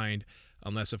impossible to find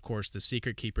unless, of course, the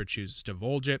secret keeper chooses to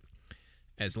divulge it.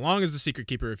 As long as the secret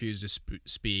keeper refuses to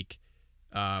speak,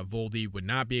 Voldy would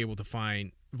not be able to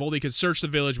find... Voldy could search the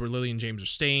village where Lily and James are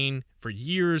staying for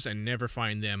years and never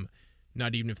find them,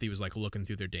 not even if he was, like, looking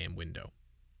through their damn window.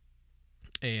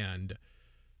 And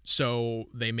so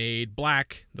they made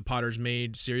Black, the Potters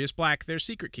made Sirius Black their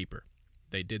secret keeper.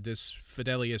 They did this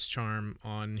Fidelius charm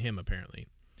on him, apparently.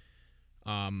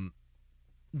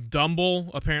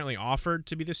 Dumble apparently offered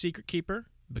to be the secret keeper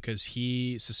because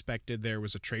he suspected there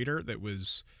was a traitor that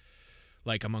was,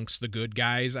 like, amongst the good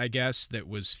guys, I guess, that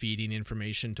was feeding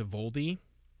information to Voldy.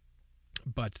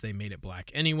 But they made it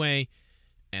Black anyway.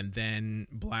 And then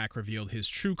Black revealed his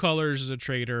true colors as a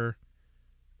traitor.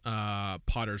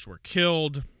 Potters were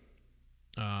killed.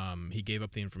 He gave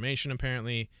up the information,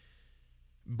 apparently.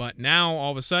 But now,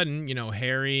 all of a sudden, you know,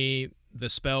 Harry, the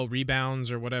spell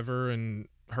rebounds or whatever and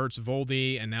hurts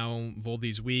Voldy, and now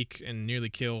Voldy's weak and nearly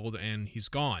killed, and he's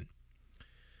gone.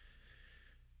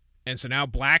 And so now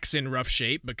Black's in rough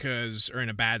shape or in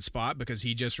a bad spot because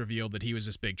he just revealed that he was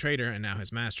this big traitor, and now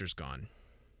his master's gone.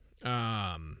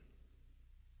 And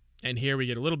here we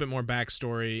get a little bit more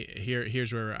backstory.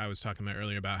 Here's where I was talking about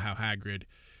earlier about how Hagrid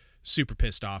super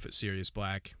pissed off at Sirius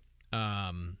Black.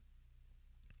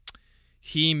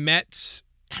 He met,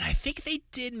 and I think they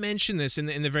did mention this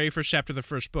in the very first chapter of the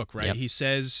first book, right? Yep. He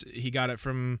says he got it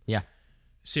from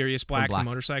Sirius From Black, Black. the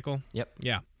motorcycle. Yep.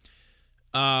 Yeah.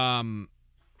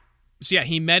 So yeah,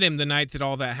 he met him the night that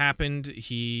all that happened.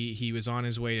 He was on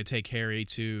his way to take Harry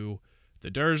to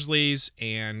the Dursleys,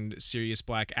 and Sirius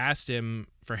Black asked him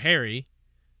for Harry,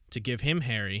 to give him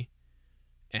Harry.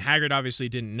 And Hagrid obviously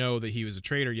didn't know that he was a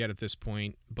traitor yet at this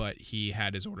point, but he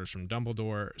had his orders from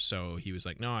Dumbledore, so he was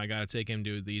like, no, I gotta take him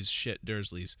to these shit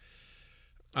Dursleys.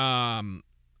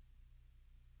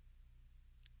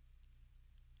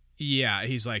 Yeah,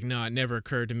 he's like, no, it never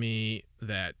occurred to me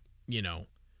that, you know,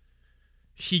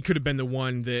 he could have been the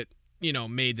one that, you know,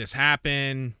 made this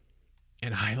happen.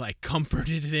 And I, like,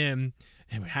 comforted him.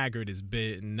 And Hagrid is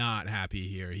not happy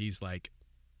here. He's, like,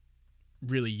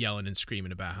 really yelling and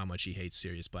screaming about how much he hates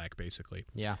Sirius Black, basically.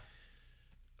 Yeah.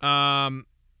 And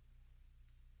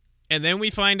And then we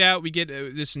find out, we get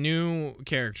this new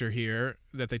character here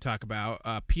that they talk about,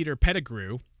 Peter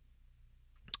Pettigrew,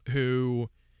 who,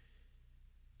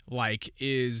 like,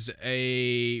 is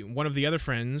one of the other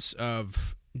friends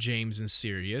of James and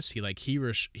Sirius. He, like,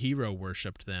 hero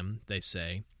worshipped them, they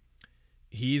say.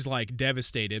 He's, like,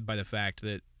 devastated by the fact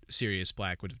that Sirius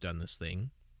Black would have done this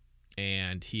thing.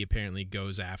 And he apparently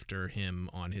goes after him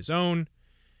on his own.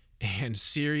 And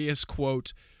Sirius,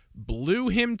 quote, blew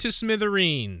him to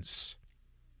smithereens.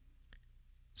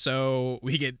 So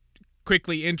we get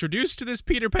quickly introduced to this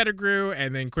Peter Pettigrew,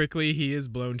 and then quickly he is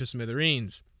blown to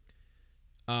smithereens.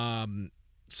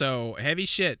 So heavy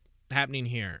shit happening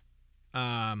here.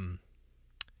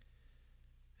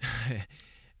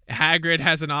 Hagrid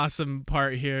has an awesome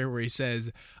part here where he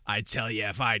says, I tell you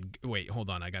if I'd... Wait, hold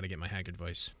on. I got to get my Hagrid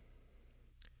voice.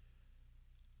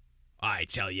 I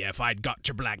tell you, if I'd got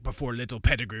to Black before little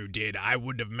Pettigrew did, I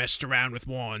wouldn't have messed around with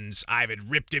wands. I'd have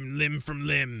ripped him limb from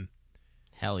limb.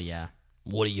 Hell yeah.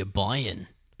 What are you buying?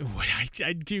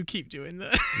 I do keep doing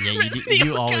that. Yeah,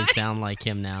 you always sound like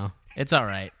him now. It's all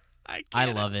right. I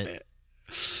love it.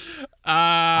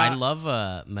 I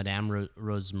love Madame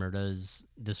Rosmerta's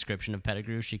description of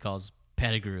Pettigrew. She calls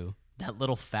Pettigrew that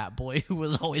little fat boy who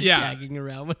was always tagging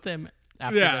around with him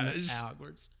after them at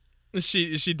Hogwarts.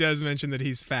 She does mention that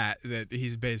he's fat, that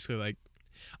he's basically like...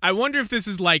 I wonder if this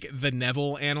is like the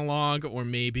Neville analog, or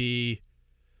maybe...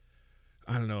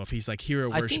 I don't know if he's like hero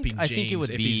worshipping James, think it would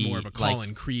if be he's more of a Colin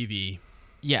like, Creevey.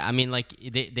 Yeah, I mean, like,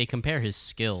 they compare his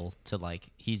skill to, like,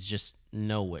 he's just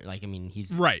nowhere. Like, I mean,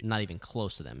 he's not even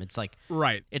close to them. It's like...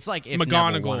 Right. It's like if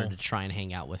McGonagall Neville wanted to try and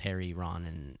hang out with Harry,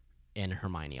 Ron, and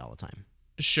Hermione all the time.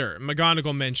 Sure.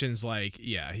 McGonagall mentions, like,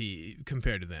 yeah, he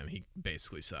compared to them, he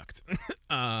basically sucked.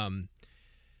 But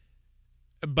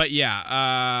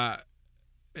yeah,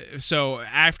 so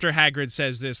after Hagrid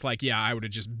says this, like, yeah, I would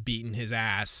have just beaten his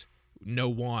ass. No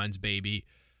wands, baby.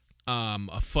 A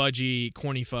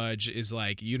corny fudge is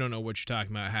like, you don't know what you're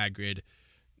talking about, Hagrid.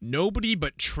 Nobody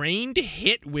but trained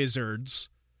hit wizards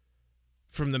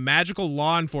from the magical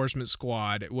law enforcement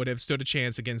squad would have stood a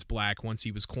chance against Black once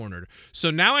he was cornered. So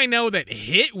now I know that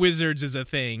hit wizards is a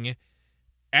thing,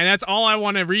 and that's all I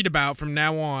want to read about from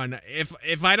now on.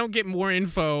 If I don't get more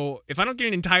info, if I don't get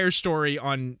an entire story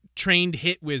on trained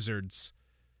hit wizards,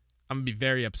 I'm going to be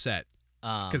very upset,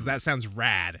 because that sounds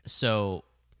rad. So,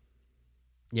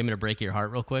 you want me to break your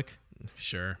heart real quick?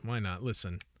 Sure, why not?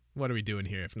 Listen, what are we doing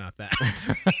here if not that?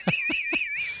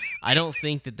 I don't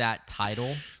think that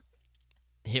title...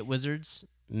 Hit Wizards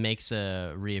makes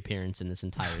a reappearance in this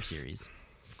entire series.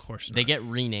 Of course not. They get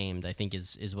renamed, I think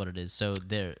is what it is. So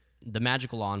the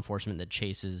magical law enforcement that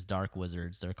chases dark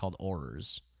wizards, they're called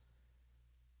Aurors.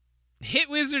 Hit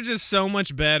Wizards is so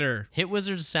much better. Hit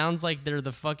Wizards sounds like they're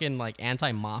the fucking like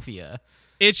anti-mafia.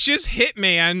 It's just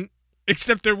Hitman,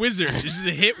 except they're wizards. It's just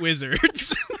Hit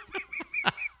Wizards.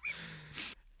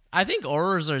 I think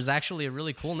Aurors is actually a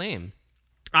really cool name.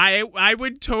 I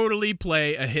would totally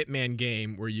play a Hitman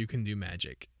game where you can do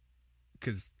magic.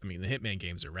 Because, I mean, the Hitman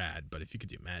games are rad, but if you could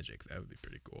do magic, that would be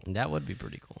pretty cool. That would be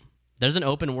pretty cool. There's an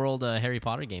open world Harry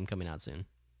Potter game coming out soon.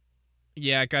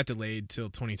 Yeah, it got delayed till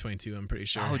 2022, I'm pretty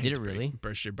sure. Oh, did it really?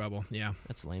 Burst your bubble, yeah.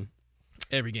 That's lame.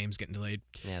 Every game's getting delayed.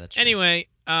 Yeah, that's true. Anyway,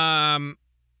 oh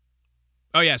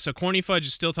yeah, so Corny Fudge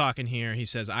is still talking here. He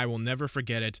says, I will never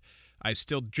forget it. I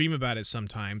still dream about it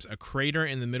sometimes. A crater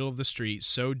in the middle of the street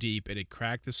so deep it had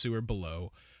cracked the sewer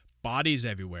below. Bodies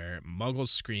everywhere, muggles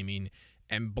screaming,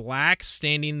 and Black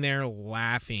standing there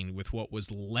laughing with what was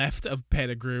left of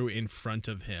Pettigrew in front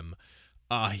of him.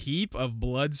 A heap of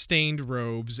blood-stained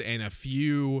robes and a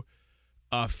few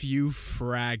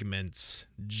fragments.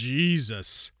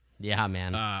 Jesus. Yeah,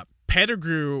 man.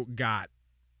 Pettigrew got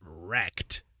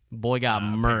wrecked. Boy got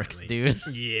murked, dude.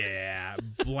 Yeah.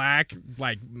 Black,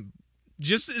 like...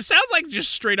 Just it sounds like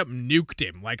just straight up nuked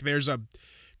him. Like there's a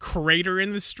crater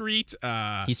in the street.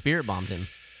 He spirit bombed him.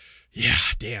 Yeah,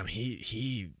 damn.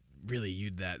 He really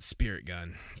used that spirit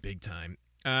gun big time.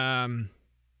 And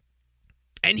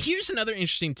here's another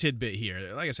interesting tidbit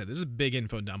here. Like I said, this is a big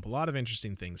info dump. A lot of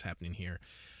interesting things happening here.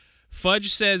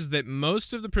 Fudge says that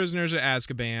most of the prisoners at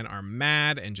Azkaban are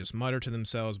mad and just mutter to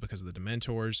themselves because of the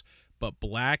Dementors, but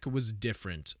Black was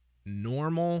different.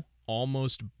 Normal,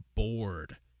 almost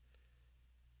bored.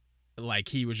 Like,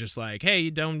 he was just like, hey,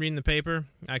 you done reading the paper?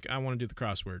 I want to do the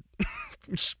crossword.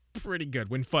 Which is pretty good.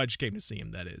 When Fudge came to see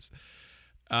him, that is.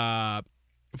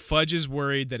 Fudge is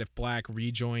worried that if Black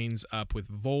rejoins up with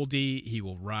Voldy,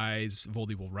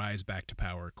 Voldy will rise back to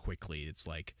power quickly. It's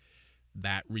like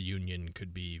that reunion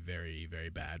could be very, very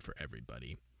bad for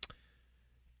everybody.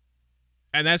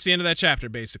 And that's the end of that chapter,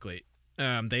 basically.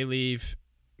 They leave.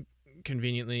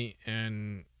 conveniently,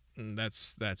 and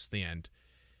that's the end.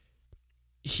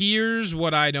 Here's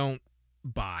what I don't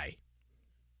buy.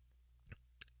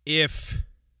 If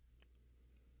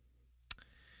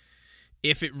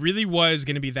it really was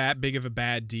going to be that big of a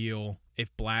bad deal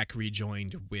if Black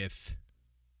rejoined with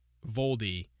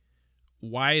Voldy,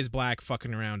 why is Black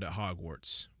fucking around at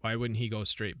Hogwarts? Why wouldn't he go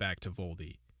straight back to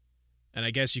Voldy? And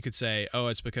I guess you could say, oh,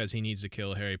 it's because he needs to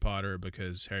kill Harry Potter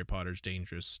because Harry Potter's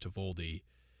dangerous to Voldy.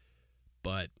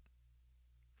 But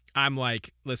I'm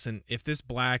like, listen, if this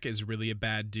Black is really a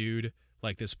bad dude,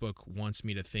 like this book wants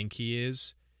me to think he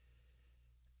is,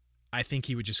 I think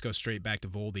he would just go straight back to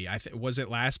Voldy. Was it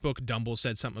last book Dumble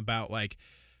said something about, like,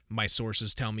 my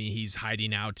sources tell me he's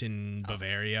hiding out in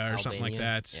Bavaria or something like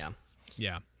that? Yeah.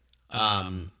 Yeah.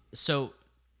 So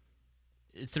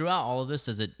throughout all of this,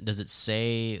 does it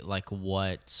say, like,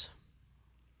 what...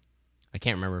 I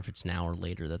can't remember if it's now or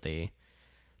later that they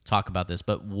talk about this,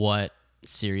 but what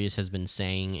Sirius has been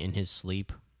saying in his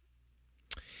sleep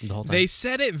the whole time? They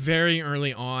said it very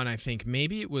early on, I think.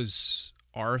 Maybe it was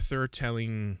Arthur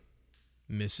telling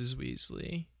Mrs.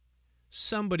 Weasley.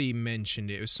 Somebody mentioned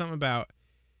it. It was something about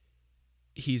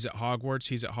he's at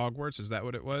Hogwarts. Is that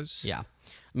what it was? Yeah.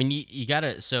 I mean, you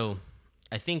gotta... So,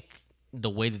 I think the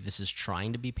way that this is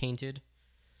trying to be painted,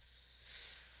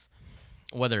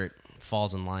 whether it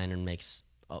falls in line and makes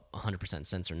 100%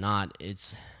 sense or not,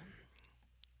 is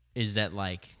that,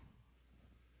 like,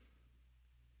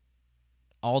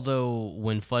 although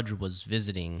when Fudge was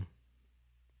visiting,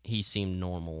 he seemed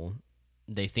normal,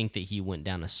 they think that he went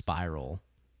down a spiral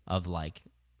of, like,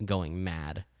 going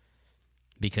mad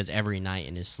because every night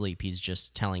in his sleep he's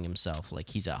just telling himself, like,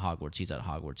 he's at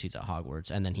Hogwarts,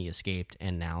 and then he escaped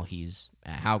and now he's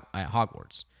at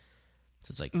Hogwarts. So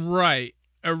it's like... Right.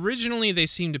 Originally they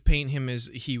seemed to paint him as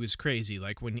he was crazy,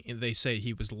 like when they say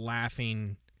he was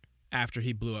laughing after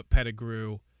he blew up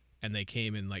Pettigrew and they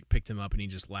came and, like, picked him up and he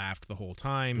just laughed the whole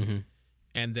time. Mm-hmm.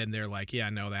 And then they're like, yeah,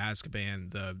 no, the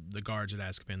Azkaban, the guards at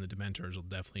Azkaban, the Dementors will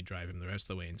definitely drive him the rest of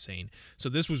the way insane. So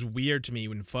this was weird to me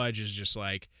when Fudge is just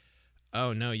like,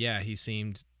 oh, no, yeah, he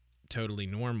seemed totally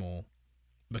normal.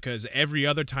 Because every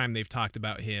other time they've talked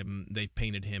about him, they've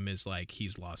painted him as, like,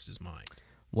 he's lost his mind.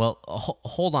 Well,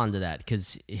 hold on to that,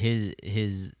 because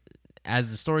his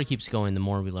as the story keeps going, the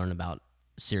more we learn about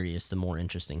Sirius, the more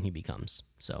interesting he becomes.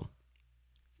 So,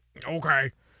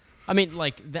 okay. I mean,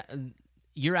 like, that...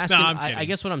 You're asking. No, I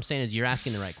guess what I'm saying is you're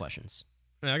asking the right questions.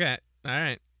 Okay. All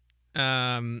right.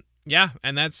 Yeah,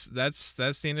 and that's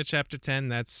the end of chapter 10.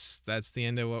 That's the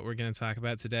end of what we're going to talk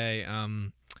about today.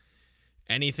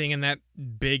 Anything in that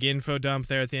big info dump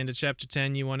there at the end of chapter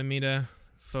 10 you wanted me to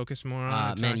focus more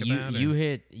on? Man, you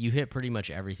hit pretty much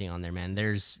everything on there, man.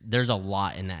 There's a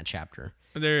lot in that chapter.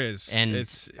 There is.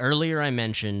 And earlier I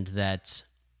mentioned that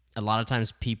a lot of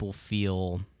times people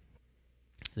feel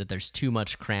that there's too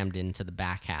much crammed into the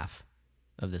back half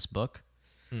of this book.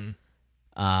 And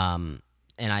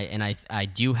I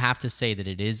do have to say that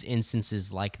it is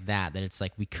instances like that it's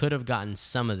like we could have gotten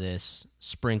some of this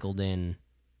sprinkled in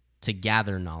to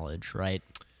gather knowledge, right?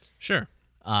 Sure.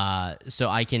 So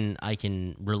I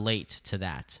can relate to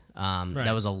that. Right.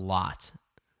 That was a lot.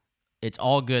 It's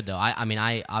all good though. I mean,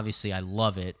 I obviously I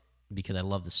love it because I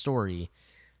love the story.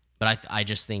 But I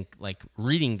just think, like,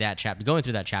 reading that chapter, going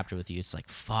through that chapter with you, it's like,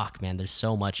 fuck, man, there's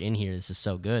so much in here. This is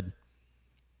so good.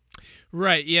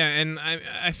 Right, yeah, and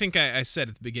I think I said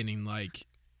at the beginning, like,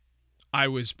 I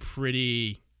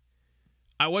wasn't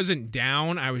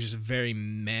down, I was just very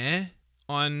meh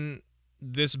on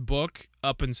this book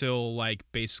up until, like,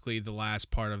 basically the last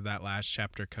part of that last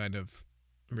chapter kind of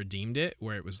redeemed it,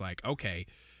 where it was like, okay,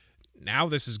 now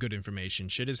this is good information.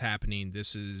 Shit is happening.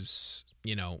 This is,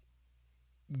 you know,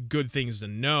 good things to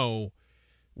know,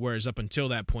 whereas up until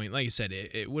that point, like you said,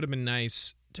 it would have been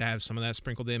nice to have some of that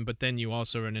sprinkled in, but then you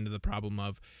also run into the problem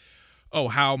of, oh,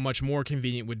 how much more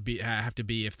convenient would have to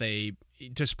be if they,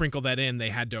 to sprinkle that in, they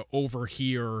had to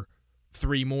overhear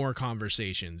 3 more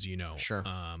conversations, you know. Sure.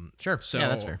 Sure. So yeah,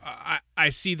 that's fair. I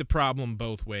see the problem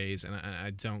both ways, and I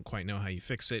don't quite know how you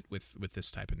fix it with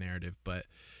this type of narrative, but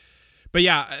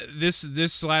yeah,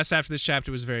 this last half of this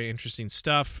chapter was very interesting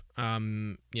stuff.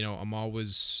 You know, I'm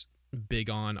always big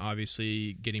on,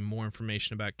 obviously, getting more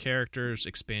information about characters,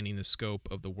 expanding the scope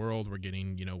of the world. We're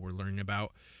learning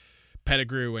about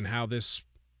Pettigrew and how this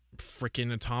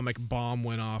freaking atomic bomb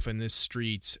went off in this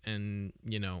street, and,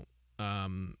 you know,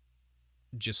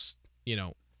 just, you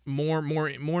know, more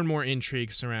and more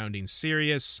intrigue surrounding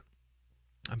Sirius.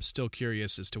 I'm still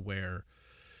curious as to where,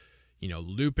 you know,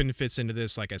 Lupin fits into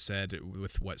this. Like I said,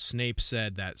 with what Snape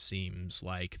said, that seems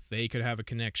like they could have a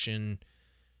connection.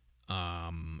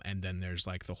 And then there's,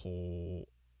 like, the whole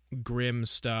Grimm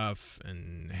stuff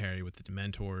and Harry with the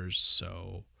Dementors.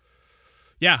 So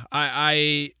yeah,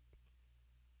 I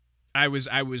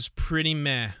was pretty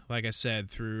meh, like I said,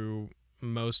 through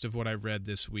most of what I read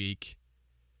this week,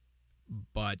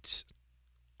 but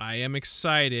I am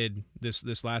excited.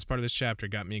 This last part of this chapter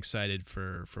got me excited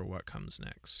for what comes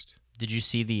next. Did you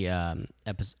see the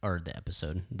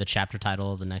the chapter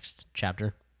title of the next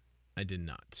chapter? I did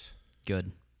not.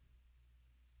 Good.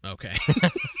 Okay.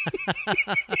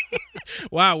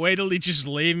 Wow, wait till he just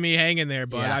leave me hanging there,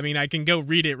 bud. Yeah. I mean, I can go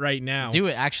read it right now. Do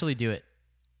it. Actually do it.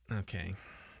 Okay.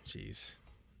 Jeez.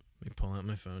 Let me pull out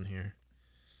my phone here.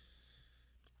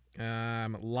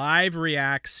 Live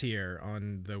reacts here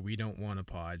on the We Don't Want a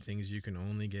Pod. Things you can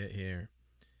only get here.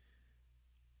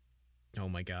 Oh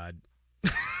my god.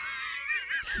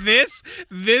 This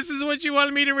is what you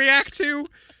wanted me to react to?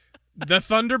 The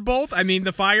Thunderbolt? I mean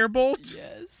the Firebolt?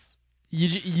 Yes.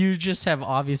 You just have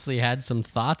obviously had some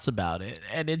thoughts about it,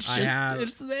 and it's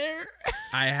there.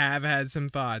 I have had some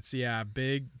thoughts. Yeah,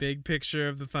 big picture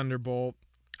of the Thunderbolt.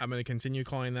 I'm going to continue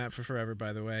calling that for forever,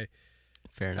 by the way.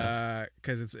 Fair enough.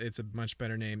 Because it's a much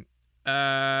better name.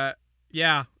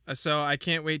 Yeah, so I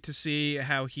can't wait to see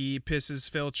how he pisses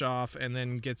Filch off and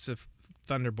then gets a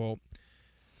Thunderbolt.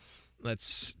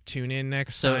 Let's tune in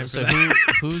next time. So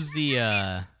who's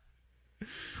the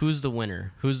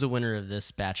winner? Who's the winner of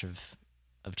this batch of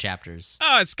chapters?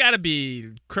 Oh, it's got to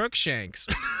be Crookshanks.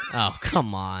 Oh,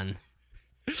 come on.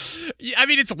 Yeah, I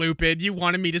mean, it's Lupin. You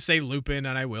wanted me to say Lupin,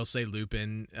 and I will say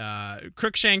Lupin.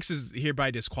 Crookshanks is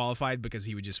hereby disqualified because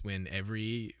he would just win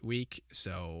every week.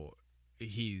 So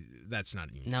that's not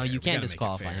even No, fair. you We can't gotta make it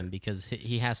disqualify fair. him because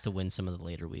he has to win some of the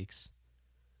later weeks.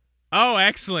 Oh,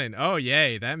 excellent. Oh,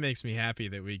 yay. That makes me happy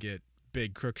that we get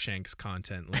big Crookshanks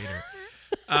content later.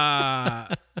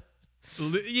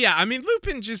 Yeah, I mean,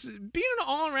 Lupin just being an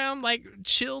all-around, like,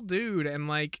 chill dude and,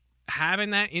 like, having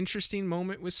that interesting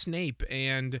moment with Snape.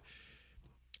 And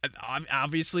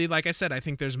obviously, like I said, I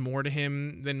think there's more to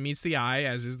him than meets the eye,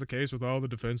 as is the case with all the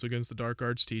Defense Against the Dark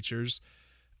Arts teachers,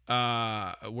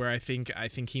 where I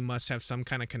think he must have some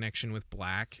kind of connection with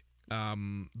Black.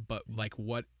 But, like,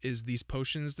 what is these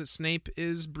potions that Snape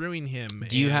is brewing him?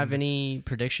 Do you have any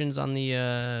predictions on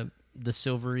the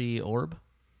silvery orb?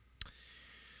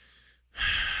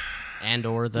 And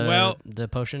or the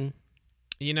potion?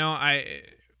 You know,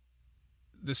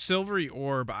 the silvery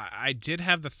orb, I did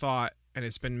have the thought, and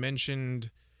it's been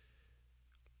mentioned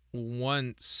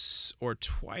once or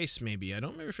twice maybe. I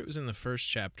don't remember if it was in the first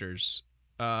chapters.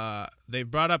 They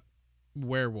brought up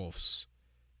werewolves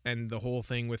and the whole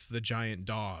thing with the giant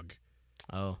dog.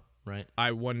 Oh, right.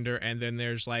 I wonder, and then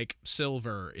there's like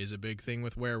silver is a big thing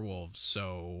with werewolves,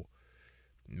 so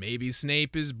maybe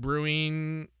Snape is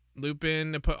brewing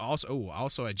Lupin to put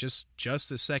also I just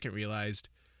a second realized,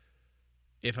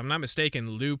 if I'm not mistaken,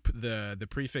 loop, the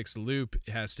prefix loop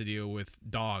has to deal with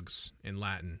dogs in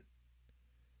Latin.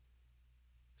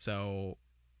 So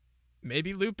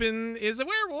maybe Lupin is a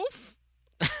werewolf?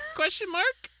 Question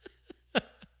mark?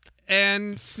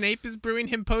 And Snape is brewing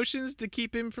him potions to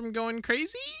keep him from going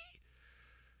crazy?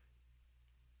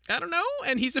 I don't know.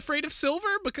 And he's afraid of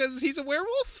silver because he's a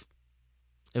werewolf?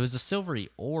 It was a silvery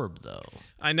orb, though.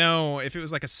 I know. If it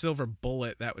was like a silver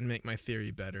bullet, that would make my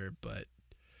theory better, but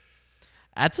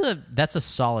That's a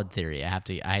solid theory.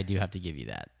 I do have to give you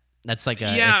that. That's like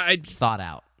it's thought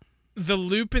out. The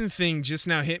Lupin thing just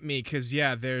now hit me because,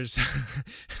 yeah, there's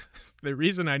the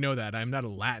reason I know that. I'm not a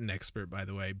Latin expert, by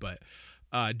the way, but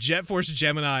Jet Force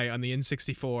Gemini on the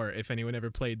N64, if anyone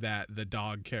ever played that, the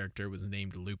dog character was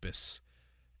named Lupus.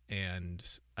 And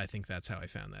I think that's how I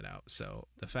found that out. So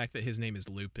the fact that his name is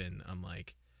Lupin, I'm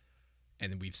like,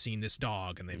 and we've seen this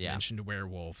dog and they've mentioned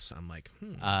werewolves. I'm like,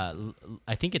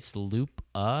 I think it's Lupe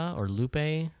or Lupe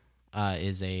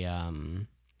is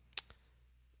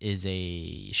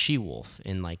a she-wolf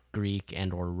in like Greek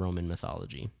and or Roman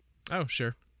mythology. Oh,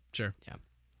 sure.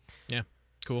 Yeah.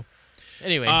 Cool.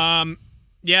 Anyway,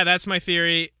 yeah, that's my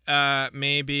theory.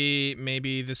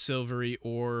 Maybe the silvery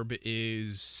orb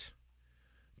is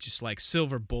just like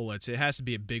silver bullets. It has to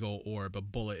be a big old orb. A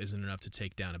bullet isn't enough to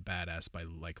take down a badass by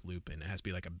like Lupin. It has to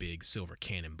be like a big silver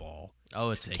cannonball. Oh,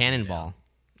 it's a cannonball.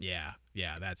 Yeah,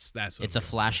 that's what it's a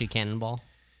flashy cannonball.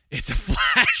 It's a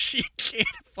flashy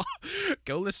cannonball.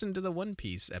 Go listen to the One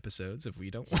Piece episodes if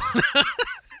we don't want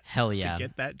Hell yeah. to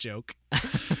get that joke.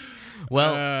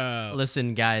 Well,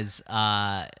 listen, guys,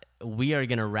 we are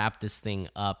going to wrap this thing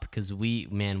up because we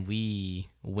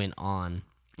went on.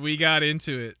 We got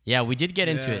into it. Yeah, we did get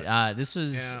into it. This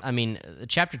was, I mean,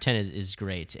 chapter 10 is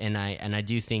great, and I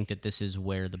do think that this is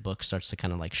where the book starts to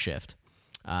kind of like shift.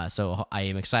 So I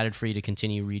am excited for you to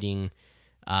continue reading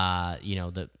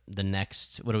the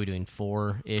next, what are we doing,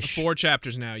 4-ish? 4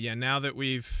 chapters now. Yeah, now that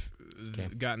we've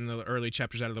gotten the early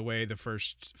chapters out of the way, the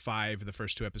first 5, the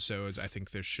first 2 episodes, I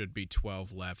think there should be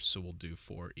 12 left, so we'll do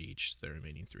 4 each, the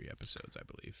remaining 3 episodes, I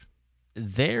believe.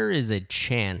 There is a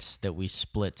chance that we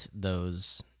split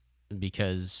those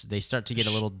because they start to get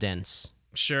a little dense.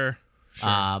 Sure.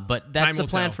 But that's the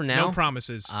plan for now. No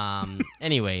promises.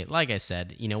 Anyway, like I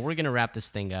said, we're going to wrap this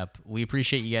thing up. We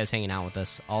appreciate you guys hanging out with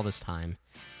us all this time.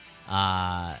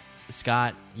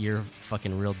 Scott, you're a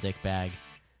fucking real dickbag.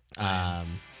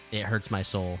 It hurts my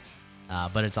soul,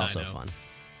 but it's also fun.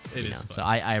 It is fun. So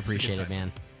I appreciate it,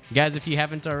 man. Guys, if you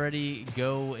haven't already,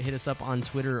 go hit us up on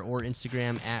Twitter or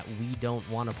Instagram at We Don't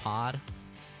Wanna Pod.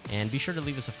 And be sure to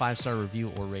leave us a 5-star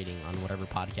review or rating on whatever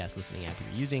podcast listening app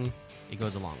you're using. It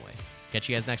goes a long way. Catch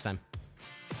you guys next time.